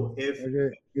 So if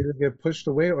Or either get pushed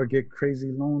away or get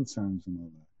crazy loan terms and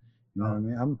all that. You know what I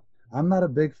uh, mean? I'm not a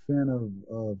big fan of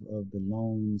the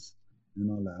loans and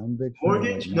all that. I'm a big fan of like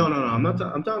mortgage, no, no, no, I'm not.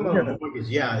 I'm talking about yeah, a mortgage.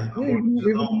 Yeah, a yeah,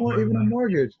 mortgage alone, but even a like,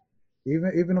 mortgage,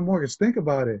 even a mortgage. Think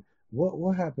about it.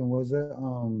 What happened? Was it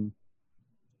what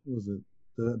was it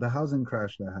the housing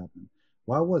crash that happened?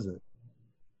 Why was it? Was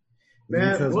it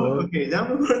man, because what? oil? Okay,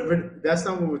 that's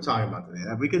not what we're talking about today.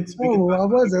 We could No, talk why about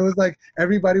was it? It was like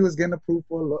everybody was getting approved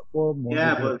for a yeah,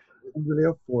 mortgage, but but couldn't really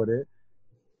afford it,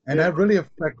 and yeah, that really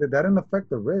affected. That didn't affect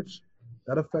the rich.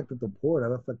 That affected the poor.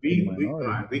 That affected the we all minority.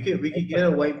 right, we could get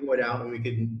a whiteboard out and we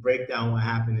could break down what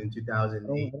happened in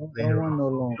 2008 I don't later want on. no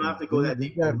We don't loan. have to go that You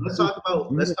deep. But got you let's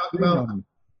get talk free about money.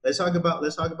 let's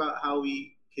talk about how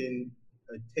we can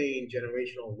attain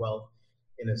generational wealth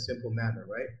in a simple manner,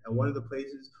 right? And one of the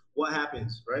places, what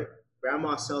happens, right?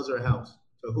 Grandma sells her house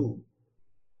to who?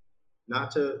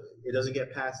 Not to it doesn't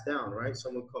get passed down, right?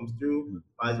 Someone comes through,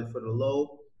 buys it for the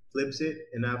low, flips it,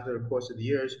 and after the course of the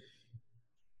years,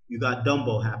 you got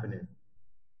Dumbo happening,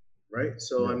 right?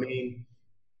 So I Yeah, mean,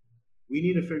 we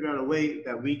need to figure out a way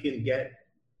that we can get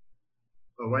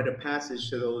a rite of passage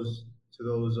to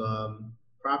those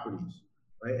properties,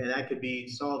 right? And that could be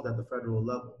solved at the federal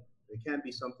level. It can't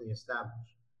be something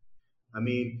established. I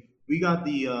mean, we got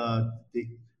the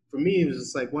for me it was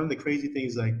just like one of the crazy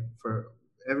things like for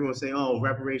everyone saying, "Oh,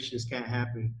 reparations can't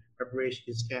happen.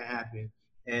 Reparations can't happen."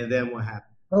 And then what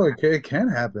happened? Oh, it can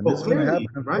happen. Oh, It's been clearly, happening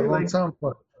for right? a long Like time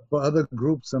for other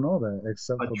groups and all that,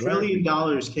 except $1 for black trillion people.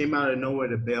 came out of nowhere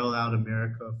to bail out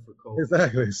America for COVID.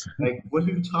 Exactly. Like, what are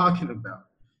you talking about?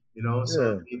 You know, so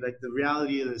I Yeah, mean, like the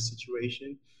reality of the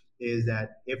situation is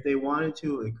that if they wanted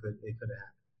to, it could have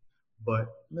happened. But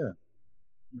yeah,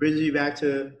 brings me back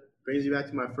to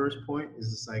my first point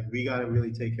is it's like we got to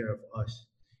really take care of us.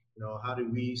 You know, how do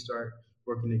we start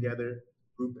working together,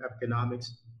 group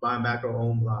economics, buying back our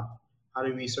own block? How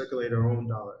do we circulate our own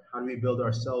dollar? How do we build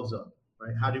ourselves up?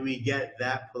 Right? How do we get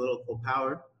that political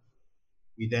power?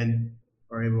 We then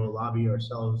are able to lobby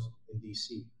ourselves in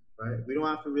DC. Right? We don't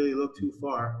have to really look too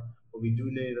far, but we do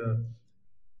need to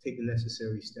take the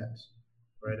necessary steps,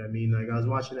 right? I mean, like I was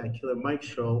watching that Killer Mike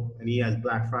show, and he has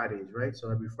Black Fridays, right? So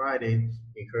every Friday,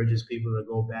 he encourages people to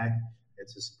go back and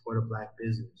to support a black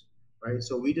business, right?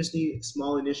 So we just need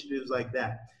small initiatives like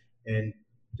that, and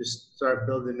just start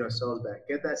building ourselves back,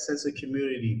 get that sense of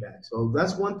community back. So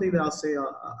that's one thing that I'll say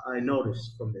I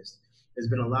noticed from this. There's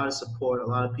been a lot of support, a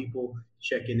lot of people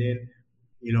checking in.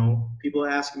 You know, people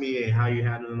asking me, hey, how you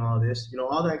handling all this? You know,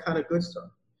 all that kind of good stuff.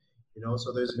 You know,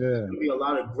 so there's yeah. going to be a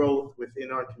lot of growth within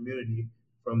our community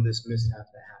from this mishap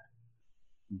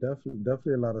that happened.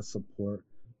 Definitely a lot of support.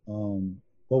 Um,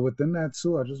 but within that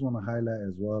too, I just want to highlight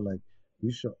as well, like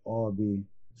we should all be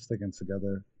sticking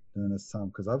together during this time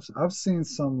because I've seen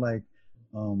some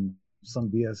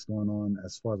BS going on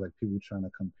as far as like people trying to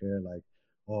compare like,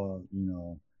 oh,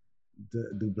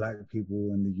 do black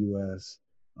people in the U.S.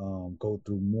 Go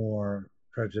through more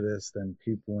prejudice than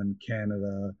people in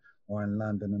Canada or in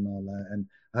London and all that? And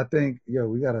I think,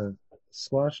 we gotta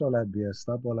squash all that BS,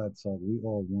 stop all that talk. We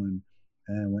all one,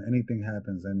 and when anything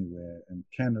happens anywhere in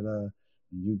Canada,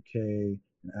 in UK,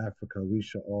 in Africa, we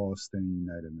should all stay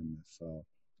united in this. So,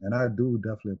 and I do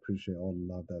definitely appreciate all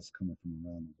the love that's coming from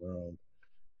around the world,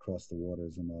 across the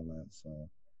waters and all that. So,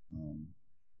 um,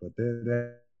 but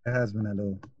there has been a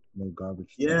little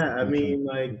garbage talk Yeah, of I people trying to, mean,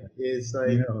 like it's you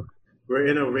like know, we're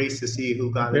in a race to see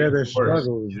who got it compare their worse.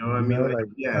 struggles. You know what I mean? Like, Like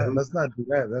yeah, who? let's not do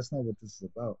that. That's not what this is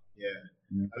about. Yeah,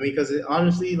 You know? I mean, because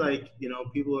honestly, like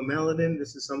people with melanin,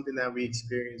 this is something that we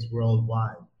experience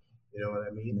worldwide. You know what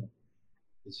I mean?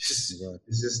 Yeah,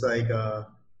 It's just like the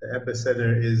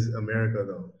epicenter is America,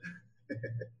 though.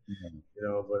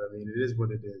 exactly. But I mean, it is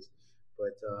what it is.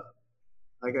 But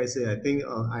like I said, I think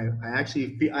I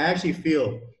actually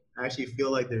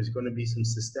feel like there's going to be some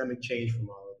systemic change from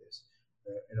all of this.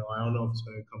 I don't know if it's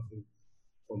going to come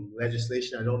from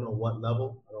legislation. I don't know what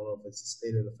level. I don't know if it's the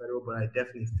state or the federal, but I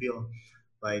definitely feel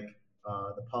like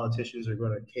the politicians are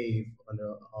going to cave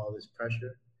under all this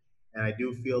pressure. And I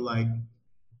do feel like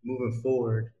moving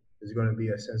forward, there's going to be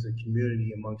a sense of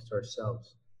community amongst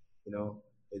ourselves. You know,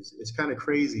 it's kind of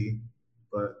crazy,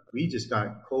 but we just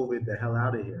got COVID the hell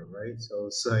out of here, right? So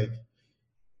it's like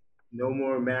no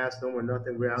more masks, no more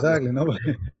nothing. We're out in Exactly. No,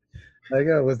 like,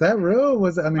 was that real?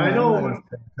 Was it, I mean, I I'm not know. gonna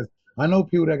say because I know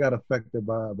people that got affected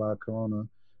by Corona,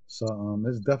 so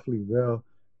it's definitely real.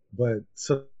 But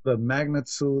to the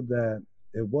magnitude that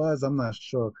it was, I'm not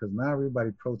sure because now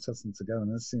everybody protesting together,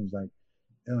 and it seems like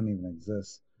it don't even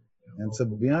exist. And to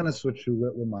be honest with you,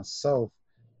 with myself,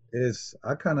 is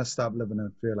I kind of stopped living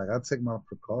in fear. Like I take my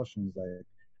precautions, like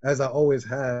as I always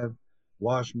have,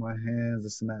 wash my hands,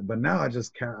 this and that. But now I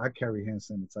carry hand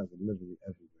sanitizer literally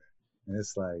everywhere, and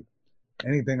it's like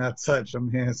anything I touch,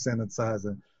 I'm hand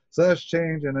sanitizing. So that's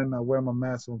changed, and then I wear my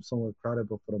mask when I'm somewhere crowded.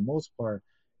 But for the most part,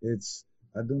 it's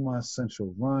I do my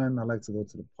essential run. I like to go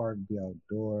to the park, be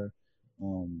outdoor,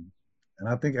 um, and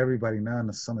I think everybody now in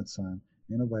the summertime,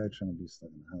 ain't nobody trying to be stuck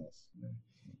in the house.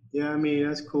 Yeah, I mean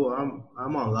that's cool. I'm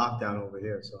on lockdown over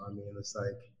here, so I mean it's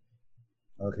like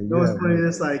Okay, you know you what's have funny? no.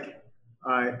 It's like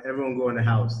all right, everyone go in the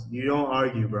house. You don't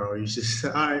argue, bro. You just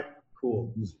all right,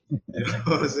 cool. You know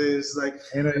what I'm saying? It's like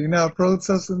You're not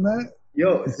protesting that?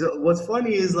 yo. So what's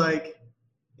funny is like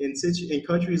in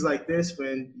countries like this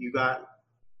when you got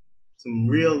some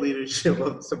real leadership,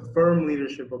 some firm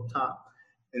leadership up top,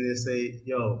 and they say,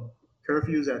 "Yo,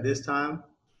 curfews at this time.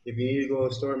 If you need to go to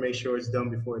the store, make sure it's done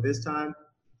before this time."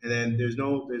 And then there's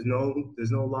no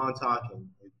long talking.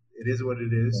 It is what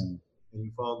it is, Yeah. and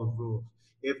you follow the rules.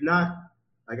 If not,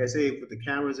 like I say, with the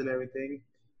cameras and everything,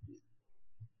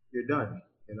 you're done.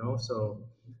 So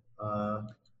uh,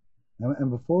 And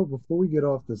before we get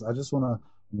off this, I just want to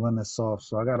run this off.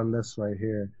 So I got a list right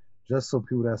here, just so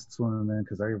people that's tuning in,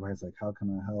 because everybody's like, "How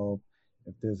can I help?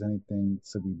 If there's anything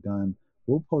to be done,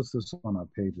 we'll post this on our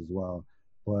page as well."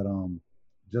 But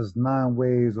just 9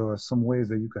 ways or some ways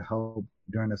that you could help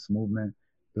during this movement.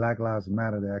 Black Lives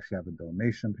Matter. They actually have a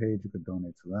donation page. You could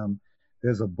donate to them.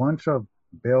 There's a bunch of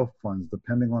bail funds,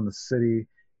 depending on the city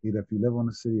either if you live on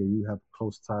a city or you have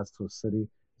close ties to a city.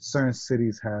 Certain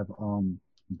cities have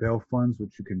bail funds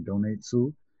which you can donate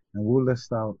to, and we'll list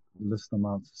them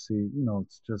out to see,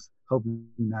 it's just help you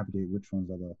navigate which ones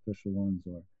are the official ones,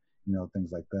 or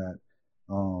things like that.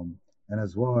 And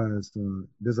as well as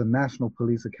there's a National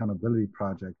Police Accountability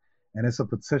Project, and it's a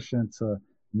petition to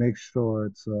make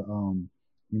sure to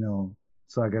you know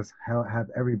I guess have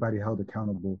everybody held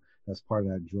accountable as part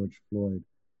of that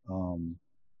um,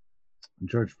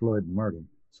 George Floyd murder.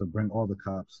 So bring all the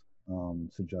cops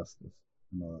to justice.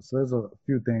 So there's a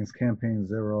few things. Campaign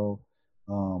Zero,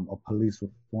 a police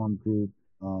reform group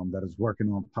that is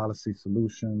working on policy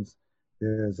solutions.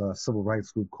 There's a civil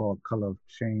rights group called Color of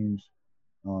Change.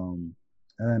 Um,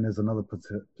 and then there's another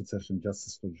petition,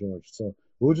 Justice for George. So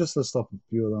we'll just list off a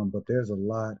few of them, but there's a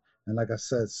lot. And like I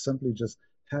said, simply just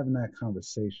having that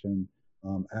conversation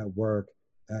at work,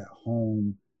 at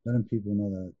home, letting people know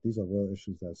that these are real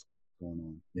issues that's going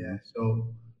on. Yeah. So,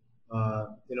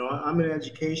 I'm in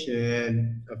education,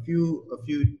 and a few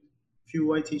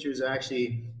white teachers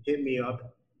actually hit me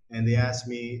up, and they asked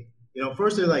me,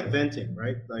 first they're like venting,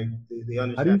 right? Like they How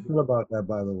do you understand feel about that,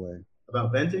 by the way?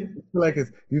 about venting. You feel like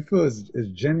you feel it's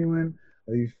genuine,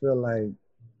 or you feel like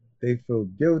they feel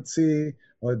guilty,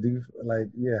 or do you like,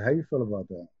 yeah? How you feel about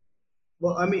that?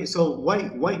 Well, I mean, so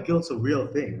white guilt's a real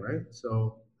thing, right?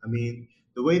 So, I mean,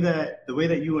 the way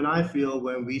that you and I feel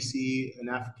when we see an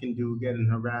African dude getting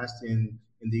harassed in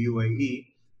the UAE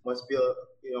must feel,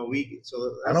 we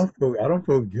so that's, I don't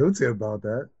feel guilty about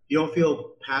that. you don't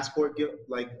feel passport guilt.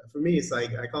 Like for me, it's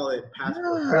like I call it passport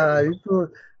guilt. Yeah, you feel.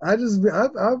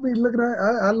 I'll be looking at.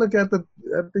 I look at the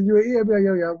UAE. I be like,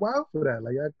 yo, yeah, wow for that.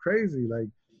 Like, that's crazy. Like,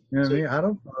 you know what I So, mean? I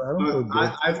don't feel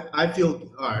guilty. I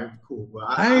feel all right, cool.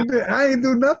 But I ain't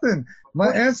do nothing. My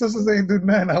ancestors ain't do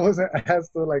nothing. I wasn't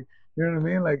asked to, like, you know what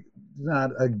I mean? Like,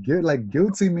 not a guilt. Like,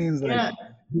 guilty means like yeah,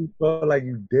 you felt like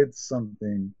you did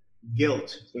something. guilt.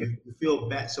 So, You feel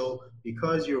bad. So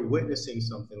because you're witnessing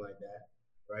something like that,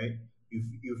 right?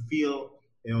 You feel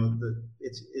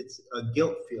it's a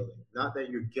guilt feeling. Not that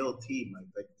you're guilty,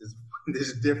 like there's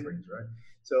there's a difference, right?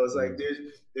 So it's like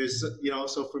there's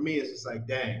so for me it's just like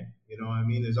dang, what I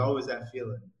mean? There's always that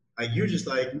feeling. Like you're just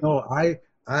like no,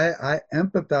 I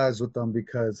empathize with them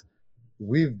because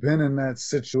we've been in that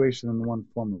situation in one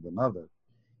form or another.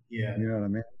 yeah. You know what I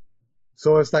mean?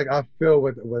 So it's like I feel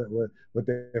what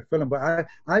they're feeling, but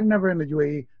I've never in the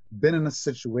UAE been in a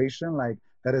situation like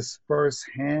that is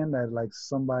firsthand, that like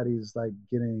somebody's like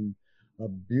getting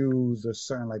abused or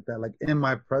something like that, like in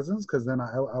my presence, because then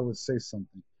I would say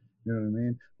something. You know what I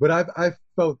mean? But I've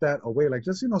felt that away, like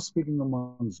just speaking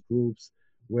amongst groups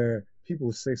where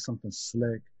people say something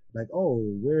slick, like, oh,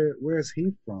 where's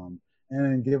he from, and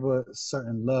then give a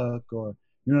certain look, or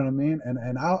you know what I mean,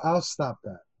 and I'll stop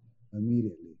that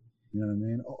immediately. You know what I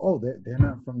mean? Oh, they're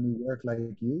not from New York like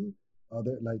you. Oh,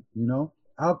 they're like,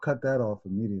 I'll cut that off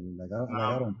immediately.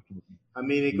 I Um, don't, I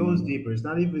mean, it you know. goes deeper. It's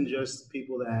not even just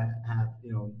people that have,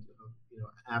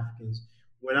 Africans.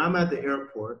 When I'm at the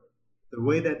airport, the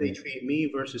way that they Yeah. treat me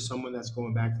versus someone that's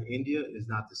going back to India is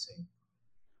not the same.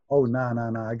 Oh, nah.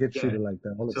 I get Yeah. treated like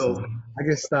that all the So, time. I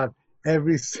get stopped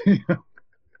every single.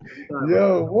 sorry about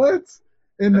Yo, what?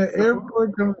 In that. the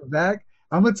airport coming back?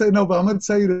 I'm gonna tell you no, but I'm gonna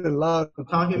tell you I'm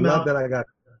talking the love about that I got.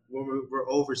 when we're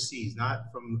overseas,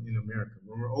 not from in America.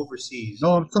 When we're overseas,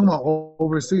 No, I'm talking about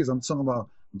overseas. I'm talking about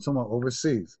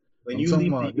overseas. when I'm you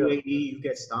talking leave the about, yeah, UAE, you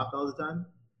get stopped all the time.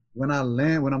 when I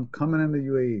land, when I'm coming in the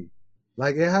UAE.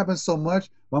 Like, it happens so much.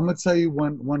 But I'm gonna tell you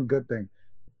one good thing.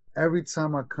 Every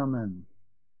time I come in,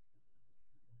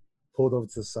 pulled over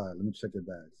to the side. Let me check your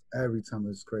bags. Every time,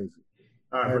 it's crazy.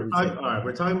 All right, we're Every talking. time. All right,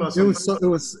 we're talking about It some. was so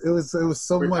it was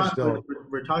so We're, much talk, though.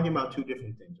 we're talking about two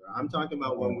different things. Right? I'm talking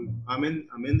about when Uh, I'm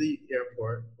in the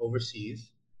airport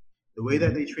overseas. The way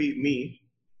that mhm. they treat me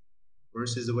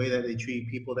versus the way that they treat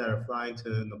people that are flying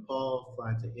to Nepal,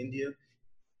 flying to India,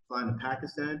 flying to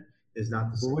Pakistan is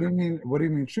not the But same. what do you mean? What do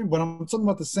you mean true? But I'm talking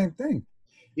about the same thing.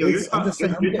 Yo, I'm just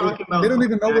saying. you're talking They about don't coming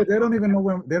even know back. where. They don't even know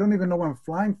where. They don't even know where I'm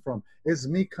flying from. It's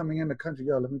me coming in the country.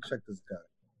 Yo, let me check this guy.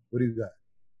 What do you got?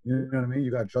 You know what I mean?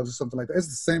 You got drugs or something like that. It's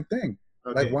the same thing.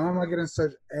 Like, Okay, why am I getting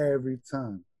searched every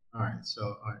time? all right.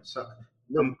 So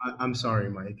Look, I'm sorry,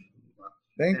 Mike.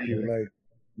 thank you. Anyway, Like,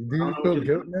 I do don't you know what feel to do.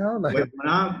 guilt now? Like,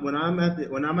 When I'm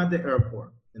at the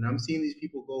airport and I'm seeing these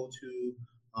people go to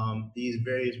these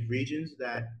various regions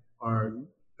that are mhm.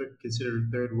 considered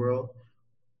third world,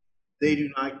 they do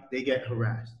not. They get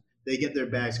harassed. They get their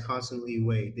bags constantly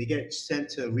weighed. They get sent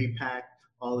to repack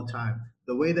all the time.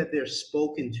 The way that they're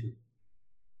spoken to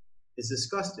is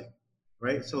disgusting,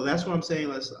 right? So that's what I'm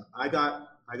saying. I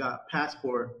got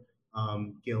passport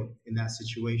guilt in that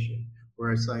situation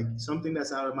where it's like something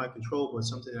that's out of my control, but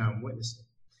something that I'm witnessing.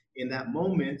 In that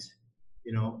moment,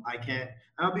 I can't.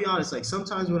 I'll be honest. Like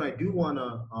sometimes when I do want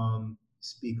to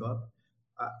speak up,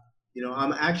 uh,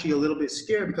 I'm actually a little bit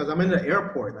scared because I'm in the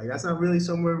airport. Like that's not really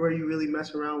somewhere where you really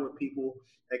mess around with people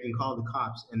that can call the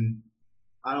cops, and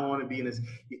I don't want to be in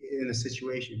a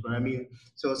situation. But I mean,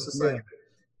 so it's just Yeah. like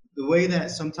the way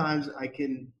that sometimes I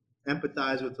can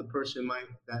empathize with a person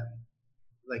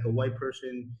like a white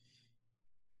person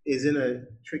is in a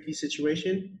tricky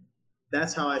situation.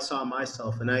 That's how I saw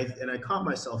myself, and I caught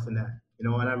myself in that,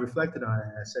 and I reflected on it.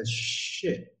 And I said,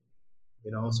 "Shit,"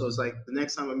 So it's like the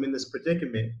next time I'm in this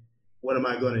predicament, what am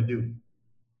I going to do?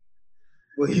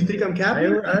 Well, you think I'm I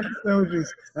capping? understand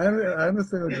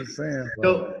what you're saying,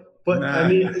 No, but nah. I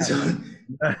mean,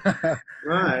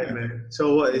 right, man.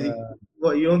 So what?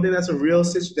 What you don't think that's a real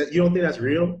situation? That you don't think that's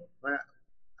real?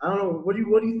 I don't know. What do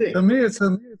you think? To me, it's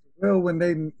real when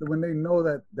they know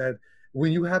that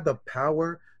when you have the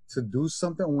power to do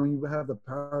something, when you have the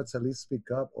power to at least speak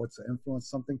up or to influence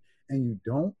something, and you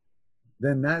don't,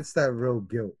 then that's that real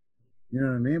guilt. You know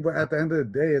what I mean? But at the end of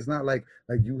the day, it's not like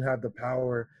you have the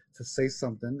power to say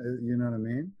something. You know what I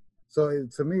mean? So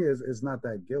to me, it's not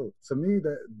that guilt. To me,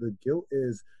 the guilt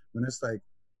is when it's like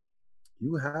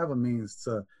you have a means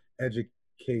to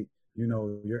educate,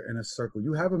 your inner circle.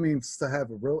 You have a means to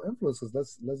have a real influence.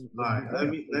 Let's All right,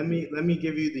 let me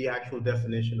give you the actual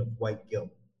definition of white guilt.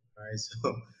 All right,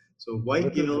 so white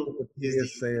what does guilt is Wikipedia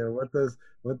say, or what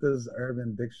does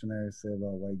Urban Dictionary say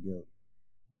about white guilt?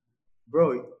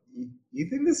 bro. You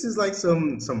think this is like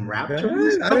some rap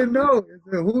term? I didn't know.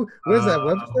 Where's that?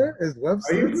 Webster? Is Are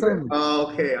Webster? you? Tell me.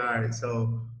 Okay, all right.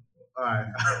 So, all right.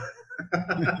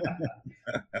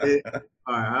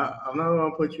 All right. I'm not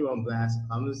gonna put you on blast.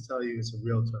 I'm just telling you it's a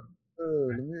real term. Oh,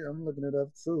 I'm looking it up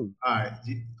too. All right.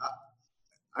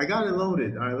 I got it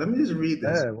loaded. All right. Let me just read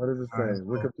this. What does it say? Right, so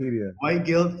Wikipedia. white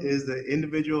guilt is the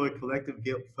individual or collective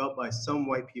guilt felt by some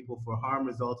white people for harm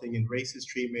resulting in racist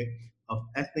treatment of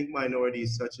ethnic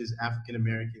minorities such as African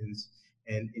Americans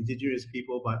and indigenous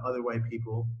people by other white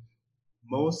people,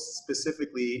 most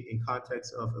specifically in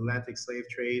context of Atlantic slave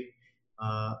trade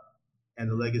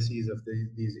and the legacies of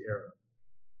these era.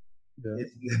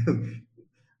 Yeah.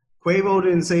 Quavo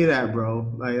didn't say that,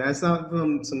 bro. Like that's not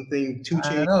something 2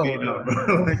 Chainz made up,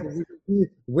 bro.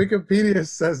 Wikipedia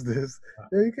says this.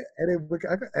 Yeah, you can edit.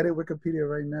 I can edit Wikipedia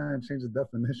right now and change the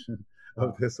definition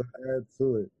of this or add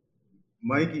to it.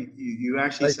 Mike, you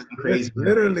actually sound crazy.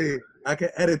 Literally, I can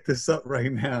edit this up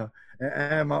right now and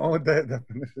add my own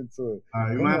definition to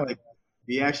it.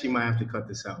 You actually might have to cut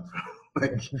this out, bro.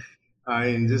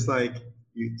 And just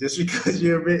because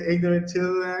you're a bit ignorant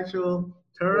to the actual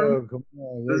term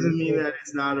doesn't mean that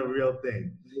it's not a real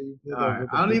thing. All right.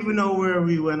 I don't even know where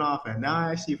we went off at. Now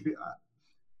I actually feel.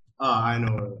 I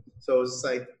know. So it's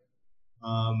like.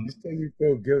 You say you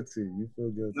feel guilty. You feel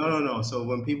guilty. No. So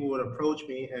when people would approach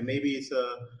me, and maybe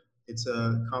it's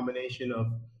a combination of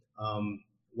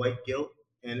white guilt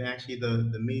and actually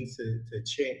the means to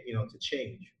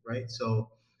change, right? So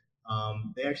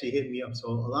they actually hit me up. So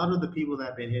a lot of the people that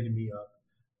have been hitting me up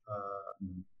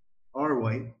are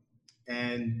white,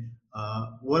 and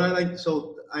what I like.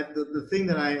 So the thing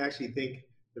that I actually think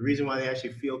the reason why they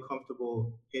actually feel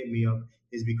comfortable hitting me up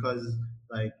is because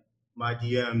like my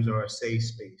DMs are a safe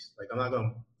space. Like I'm not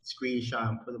gonna screenshot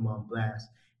and put them on blast,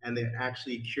 and they're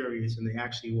actually curious and they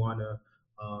actually want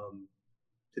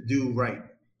to do right.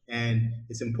 And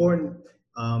it's important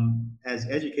as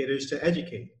educators to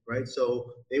educate, right?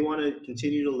 So they want to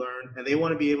continue to learn and they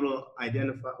want to be able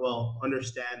to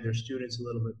understand their students a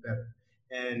little bit better.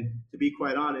 And to be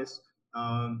quite honest,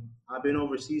 I've been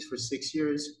overseas for 6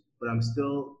 years, but I'm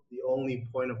still the only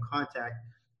point of contact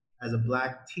as a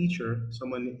Black teacher,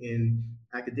 someone in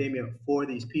academia for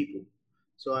these people.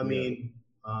 So, I mean,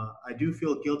 I do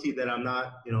feel guilty that I'm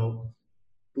not,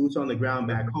 boots on the ground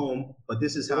back home, but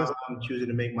this is how I'm choosing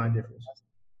to make my difference.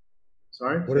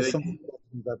 Sorry? What are some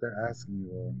questions that they're asking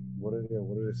you, or what are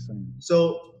they saying?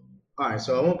 So, all right,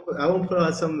 so I won't put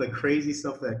on some of the crazy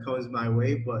stuff that comes my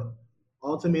way, but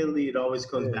ultimately it always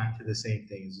comes back to the same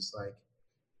thing. It's just like,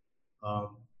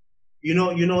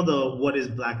 the what is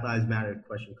Black Lives Matter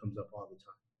question comes up all the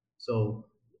time. So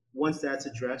once that's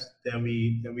addressed, then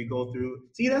we go through.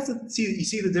 See, you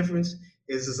see the difference.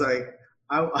 It's just like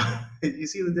you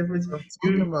see the difference. What I'm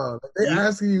talking about. They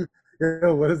asking you,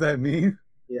 what does that mean?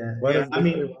 Yeah.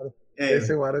 They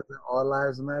say why doesn't all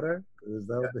lives matter? Is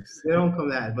that what they say? They don't come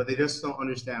to that, but they just don't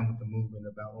understand what the movement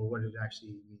about or what it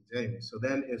actually means anyway. So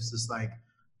then it's just like,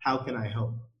 how can I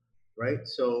help, right?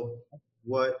 So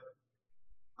what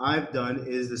I've done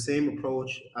is the same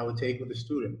approach I would take with a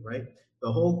student, right?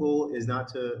 The whole goal is not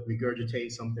to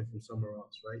regurgitate something from somewhere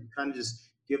else, right? You kind of just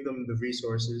give them the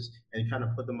resources and kind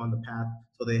of put them on the path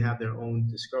so they have their own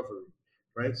discovery,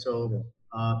 right? Yeah. So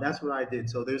that's what I did.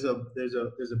 So there's a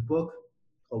book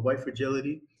called White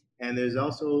Fragility, and there's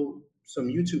also some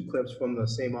YouTube clips from the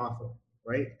same author,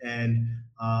 right? And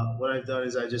what I've done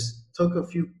is I just took a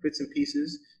few bits and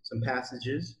pieces, some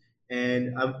passages,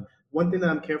 and one thing that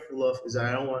I'm careful of is that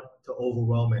I don't want to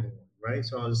overwhelm anyone, right?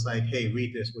 So I was like, hey,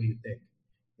 read this. What do you think?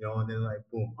 You know, and then like,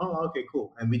 boom, oh, okay,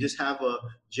 cool. And we just have a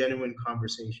genuine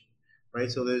conversation,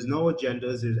 right? So there's no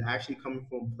agendas. There's actually coming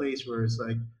from a place where it's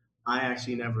like, I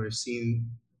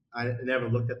never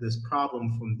looked at this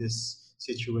problem from this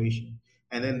situation.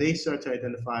 And then they start to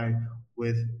identify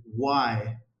with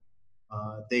why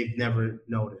they've never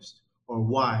noticed or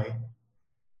why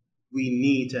we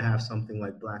need to have something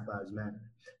like Black Lives Matter.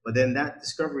 But then that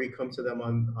discovery comes to them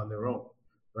on their own,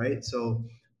 right? So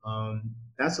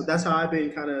that's how I've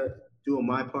been kind of doing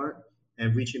my part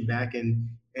and reaching back and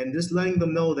just letting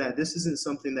them know that this isn't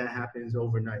something that happens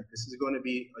overnight. This is going to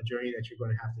be a journey that you're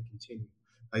going to have to continue.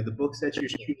 Like the books that you're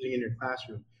choosing in your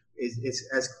classroom is it's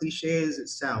as cliche as it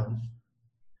sounds.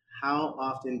 How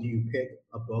often do you pick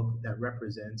a book that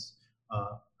represents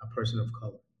a person of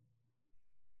color?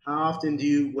 How often do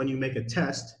you, when you make a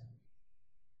test,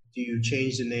 do you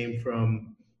change the name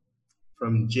from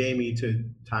Jamie to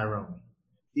Tyrone?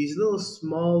 These little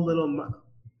small little.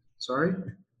 Sorry.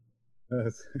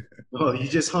 Yes. Oh, you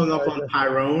just hung up on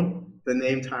Tyrone, the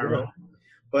name Tyrone.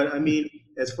 But I mean,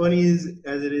 as funny as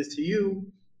it is to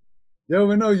you. Yeah,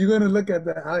 but no, you're gonna look at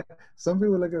that. Some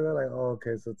people look at that like, oh,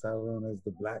 okay, so Tyrone is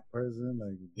the black person,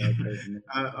 like the black person.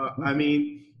 I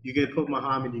mean, you could put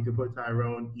Muhammad, you could put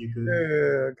Tyrone, you could.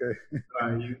 Yeah, okay.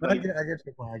 I get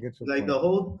your point. I get your like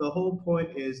point. the whole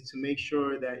point is to make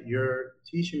sure that your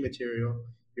teaching material,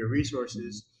 your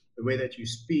resources, the way that you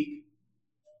speak,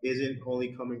 isn't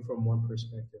only coming from one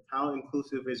perspective. How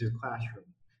inclusive is your classroom?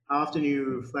 How often are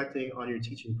you reflecting on your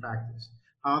teaching practice?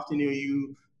 How often are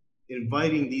you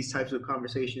inviting these types of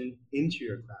conversation into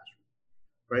your classroom?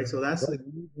 Right. So that's Bro,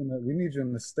 we need you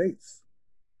in the States.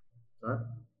 Huh?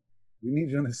 We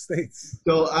need you in the States.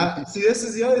 So I see. This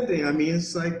is the other thing. I mean,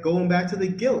 it's like going back to the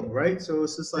guilt, right? So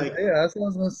it's just like, yeah, that's what I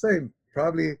was gonna say.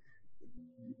 Probably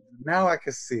now I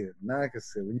can see it. Now I can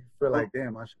see it. When you feel like,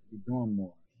 damn, I should be doing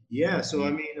more. Yeah. So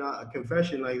I mean, a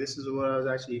confession. Like this is what I was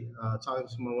actually talking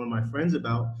to one of my friends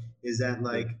about. Is that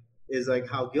like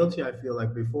how guilty I feel.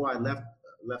 Like before I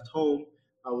left home,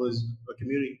 I was a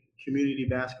community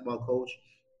basketball coach.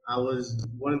 I was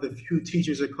one of the few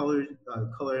teachers of color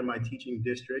in my teaching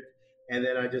district, and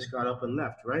then I just got up and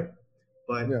left. Right.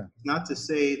 But not to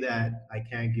say that I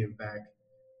can't give back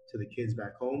to the kids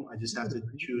back home. I just have to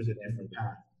choose a different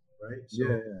path. Right.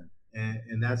 So,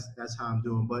 and that's how I'm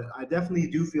doing. But I definitely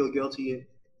do feel guilty,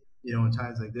 you know, in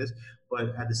times like this.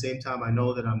 But at the same time, I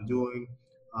know that I'm doing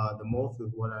the most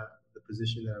of the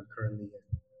position that I'm currently in.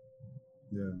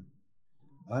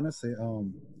 Yeah, honestly,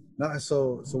 not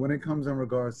so. So when it comes in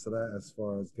regards to that, as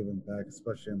far as giving back,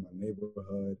 especially in my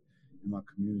neighborhood, in my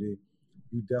community,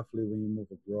 you definitely when you move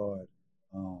abroad,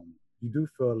 you do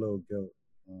feel a little guilt.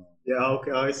 Yeah.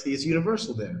 Okay. I see. It's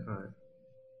universal there. All right.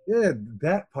 Yeah,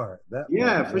 that part.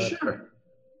 Yeah, for sure.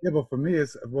 Yeah, but for me,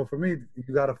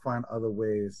 you got to find other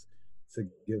ways to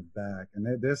give back, and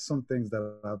there's some things that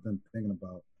I've been thinking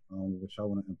about, which I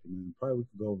want to implement. Probably we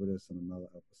could go over this in another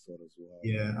episode as well.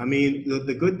 Yeah, I mean,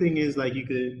 the good thing is like you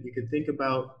could think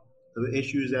about the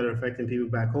issues that are affecting people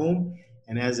back home,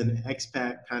 and as an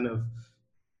expat, kind of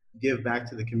give back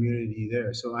to the community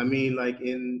there. So I mean, like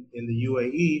in the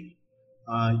UAE,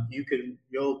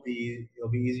 it'll be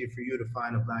easier for you to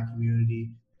find a black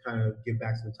community, kind of give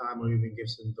back some time or even give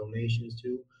some donations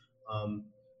to.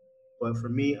 But for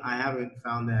me, I haven't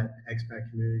found that expat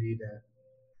community that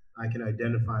I can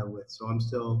identify with. So I'm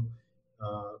still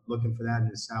looking for that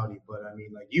in Saudi. But I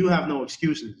mean, like you have no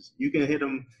excuses. You can hit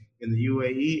them in the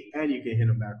UAE and you can hit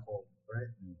them back home, right?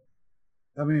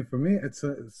 I mean, for me, it's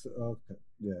okay.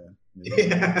 Yeah.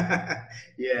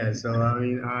 Yeah. So I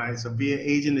mean, all right. So be an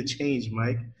agent of change,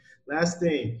 Mike. Last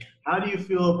thing, how do you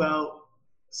feel about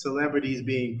celebrities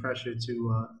being pressured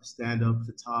to stand up,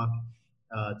 to talk,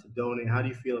 to donate? How do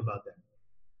you feel about that?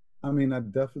 I mean, I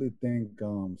definitely think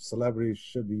celebrities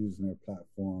should be using their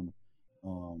platform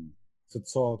to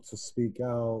talk, to speak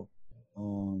out,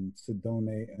 to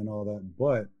donate, and all that.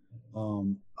 But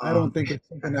I don't think it's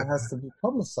something that has to be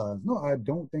publicized. No, I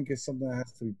don't think it's something that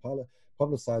has to be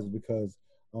publicized because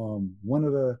one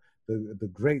of the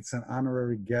greats and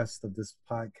honorary guests of this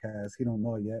podcast, he don't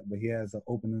know it yet, but he has an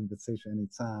open invitation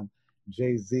anytime.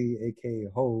 Jay-Z, aka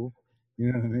Hove.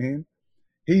 You know what I mean?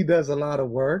 He does a lot of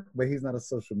work, but he's not a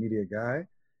social media guy.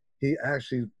 He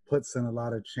actually puts in a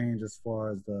lot of change as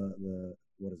far as the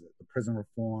what is it, the prison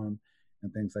reform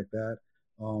and things like that.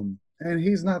 And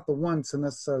he's not the one to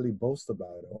necessarily boast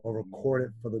about it or record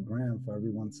it for the gram for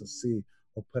everyone to see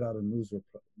or put out a news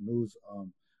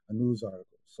article.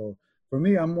 So for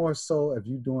me, I'm more so if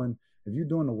you're doing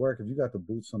the work, if you got the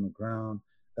boots on the ground,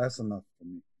 that's enough for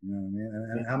me. You know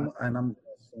what I mean? And I'm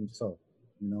so.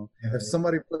 You know, if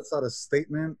somebody puts out a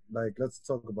statement, like let's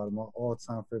talk about it, my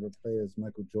all-time favorite player is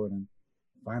Michael Jordan,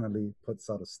 finally puts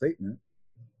out a statement,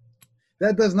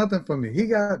 that does nothing for me. He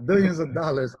got billions of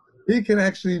dollars. He can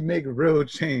actually make real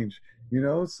change, you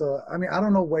know? So, I mean, I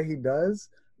don't know what he does.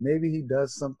 Maybe he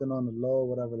does something on the low,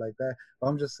 whatever like that. But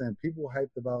I'm just saying, people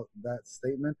hyped about that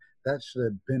statement. That should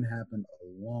have been happened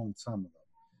a long time ago,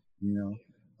 you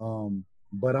know?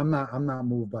 But I'm not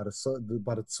moved by the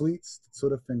tweets. The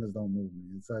Twitter fingers don't move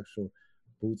me. It's actual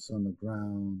boots on the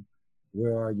ground.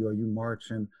 Where are you? Are you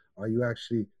marching? Are you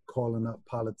actually calling up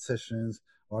politicians?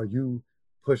 Are you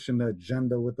pushing the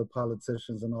agenda with the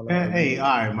politicians and all that? Hey, all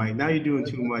right, Mike. Now you're doing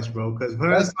too much, bro. Because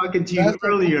when I was talking to you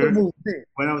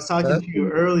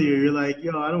earlier, you're like,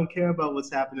 "Yo, I don't care about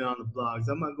what's happening on the blogs.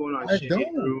 I'm not going on Shade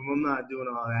Room. I'm not doing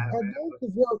all that." I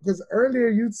don't, because earlier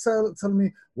you telling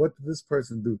me, what did this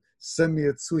person do? Send me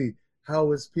a tweet.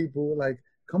 How is people like?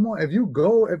 Come on, if you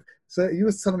go, so you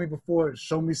was telling me before,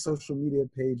 show me social media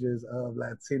pages of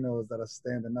Latinos that are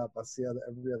standing up. I see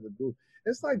every other group.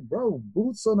 It's like, bro,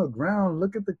 boots on the ground.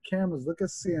 Look at the cameras. Look at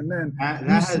CNN. That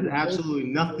has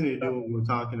absolutely nothing to do with what we're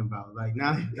talking about. Like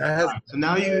now, so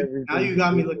now you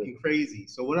got me looking crazy.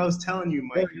 So what I was telling you,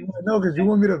 Mike. No, because you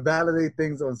want me to validate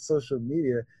things on social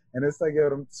media, and it's like, yo,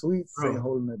 them tweets ain't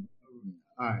holding it.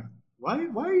 All right,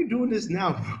 why are you doing this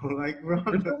now, bro? Like we're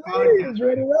on the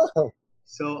podcast.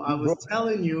 So I was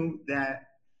telling you that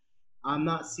I'm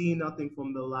not seeing nothing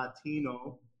from the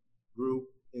Latino group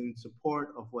in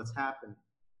support of what's happening,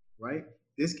 right?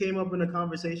 This came up in a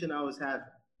conversation I was having.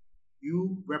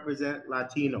 You represent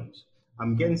Latinos.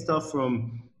 I'm getting stuff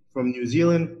from New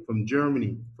Zealand, from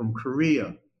Germany, from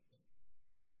Korea,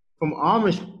 from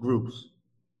Amish groups.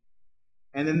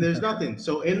 And then there's nothing.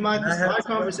 So in my side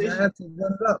conversation, I had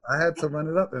to run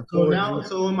it up.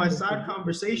 So in my side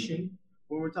conversation,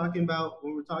 when we're talking about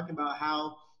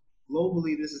how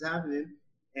globally this is happening,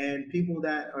 and people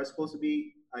that are supposed to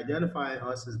be identifying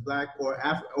us as black or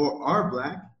are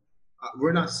black,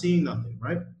 we're not seeing nothing,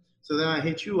 right? So then I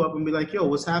hit you up and be like, "Yo,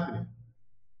 what's happening?"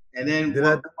 And then did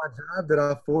I do my job? Did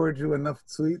I forward you enough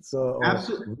tweets?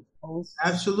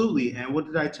 Absolutely. And what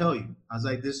did I tell you? I was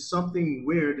like, "There's something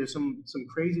weird. There's some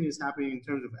craziness happening in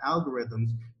terms of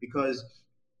algorithms because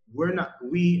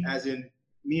we as in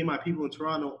me and my people in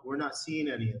Toronto, we're not seeing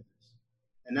any of this."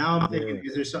 And now I'm thinking,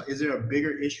 is there a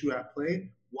bigger issue at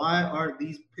play? Why aren't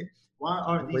these pictures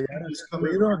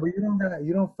coming? You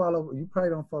probably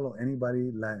don't follow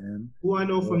anybody Latin. Who I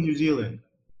know from New Zealand?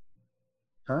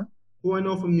 Huh? Who I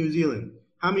know from New Zealand?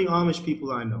 How many Amish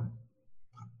people I know?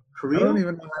 Korea? I don't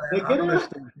even know how to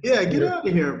get out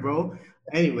of here, bro.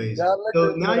 Anyways,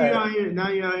 so now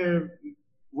you're out here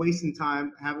wasting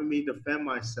time having me defend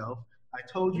myself. I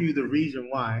told you the reason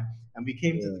why, and we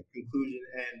came to the conclusion.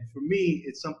 And for me,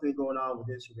 it's something going on with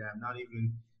Instagram, not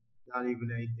even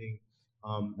anything.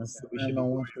 We should be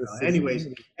worried about.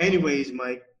 Anyways,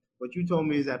 Mike, what you told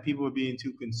me is that people are being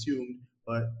too consumed,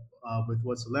 but with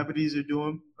what celebrities are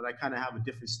doing. But I kind of have a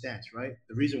different stance, right?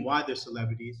 The reason why they're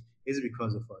celebrities is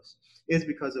because of us. It's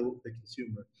because of the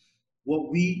consumer.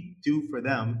 What we do for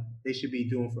them, they should be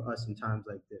doing for us in times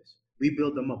like this. We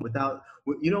build them up without,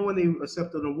 when they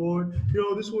accept an award,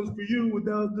 this one's for you.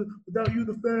 Without you,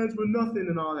 the fans were nothing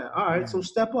and all that. All right, so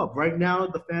step up. Right now,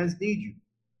 the fans need you.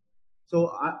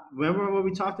 So remember what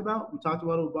we talked about? We talked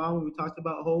about Obama. We talked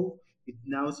about Hove.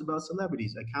 Now it's about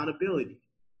celebrities, accountability.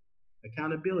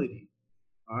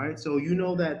 All right. So you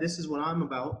know that this is what I'm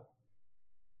about.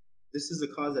 This is the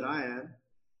cause that I am.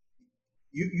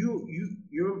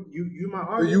 You're my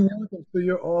artist. So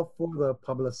you're all for the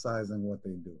publicizing what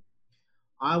they do.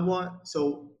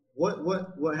 So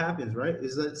what happens, right?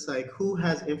 Is that it's like who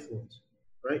has influence,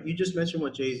 right? You just mentioned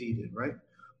what Jay-Z did, right?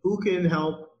 Who can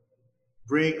help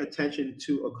bring attention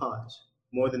to a cause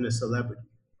more than a celebrity,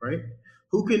 right?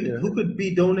 Who could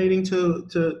be donating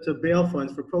to bail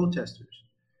funds for protesters,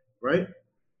 right?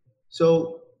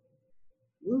 So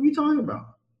what are we talking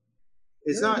about?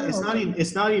 It's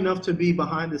not enough to be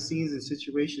behind the scenes in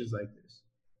situations like this.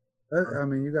 I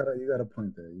mean, you got a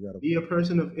point there. You got to be a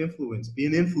person of influence, be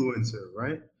an influencer,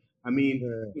 right? I mean,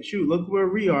 shoot, look where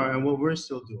we are and what we're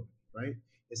still doing, right?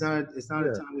 It's not a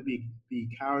Yeah. time to be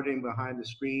cowering behind the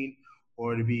screen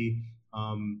or to be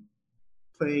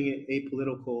playing it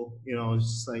apolitical. It's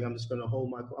just like I'm just gonna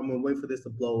I'm gonna wait for this to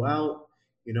blow out.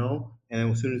 And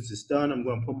as soon as it's done, I'm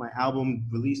gonna put my album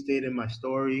release date in my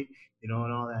story. And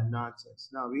all that nonsense.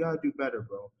 No, we gotta do better,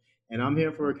 bro. And I'm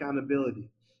here for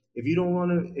accountability. If you don't want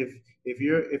to, if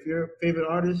your favorite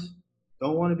artist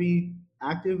don't want to be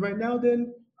active right now,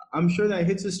 then I'm sure that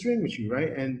hits a string with you,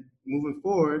 right? And moving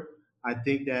forward, I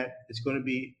think that it's going to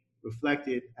be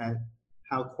reflected at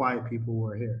how quiet people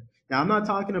were here. Now, I'm not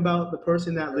talking about the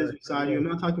person that lives beside you. I'm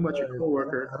not talking about your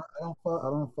coworker. I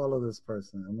don't follow this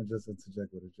person. I'm gonna just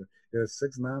interject with a joke. Yeah,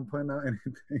 6ix9ine point out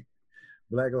anything.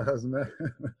 Black Lives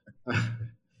Matter.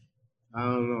 I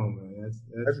don't know, man.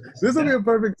 This would be a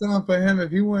perfect time for him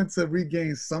if he wanted to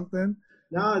regain something.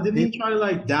 No, didn't he try to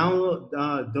like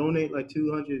donate like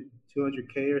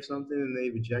 200K or something, and they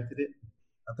rejected it?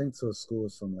 I think to a school or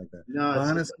something like that. No, But it's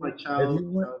honestly, like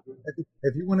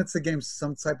if you wanted to gain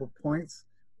some type of points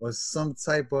or some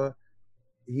type of,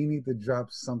 he need to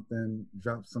drop something,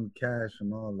 drop some cash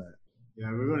and all that.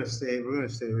 Yeah, we're gonna stay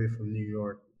away from New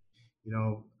York.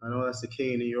 I know that's the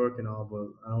king of New York and all, but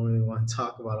I don't really want to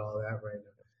talk about all that right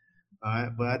now. All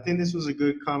right, but I think this was a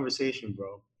good conversation,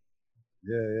 bro.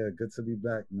 Yeah, good to be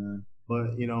back, man.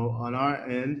 But on our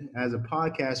end, as a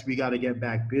podcast, we got to get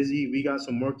back busy. We got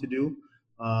some work to do.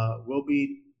 We'll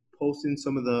be posting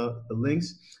some of the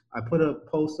links. I put a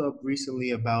post up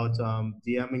recently about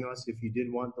DMing us if you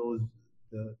did want the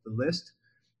list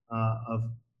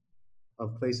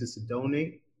of places to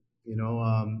donate.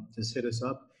 Just hit us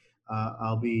up.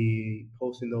 I'll be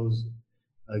posting those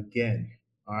again.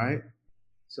 All right.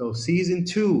 So season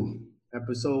 2,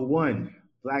 episode 1,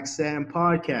 Black Sam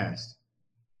Podcast.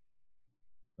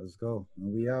 Let's go.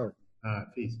 And we out. All right.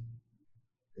 Peace.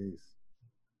 Peace.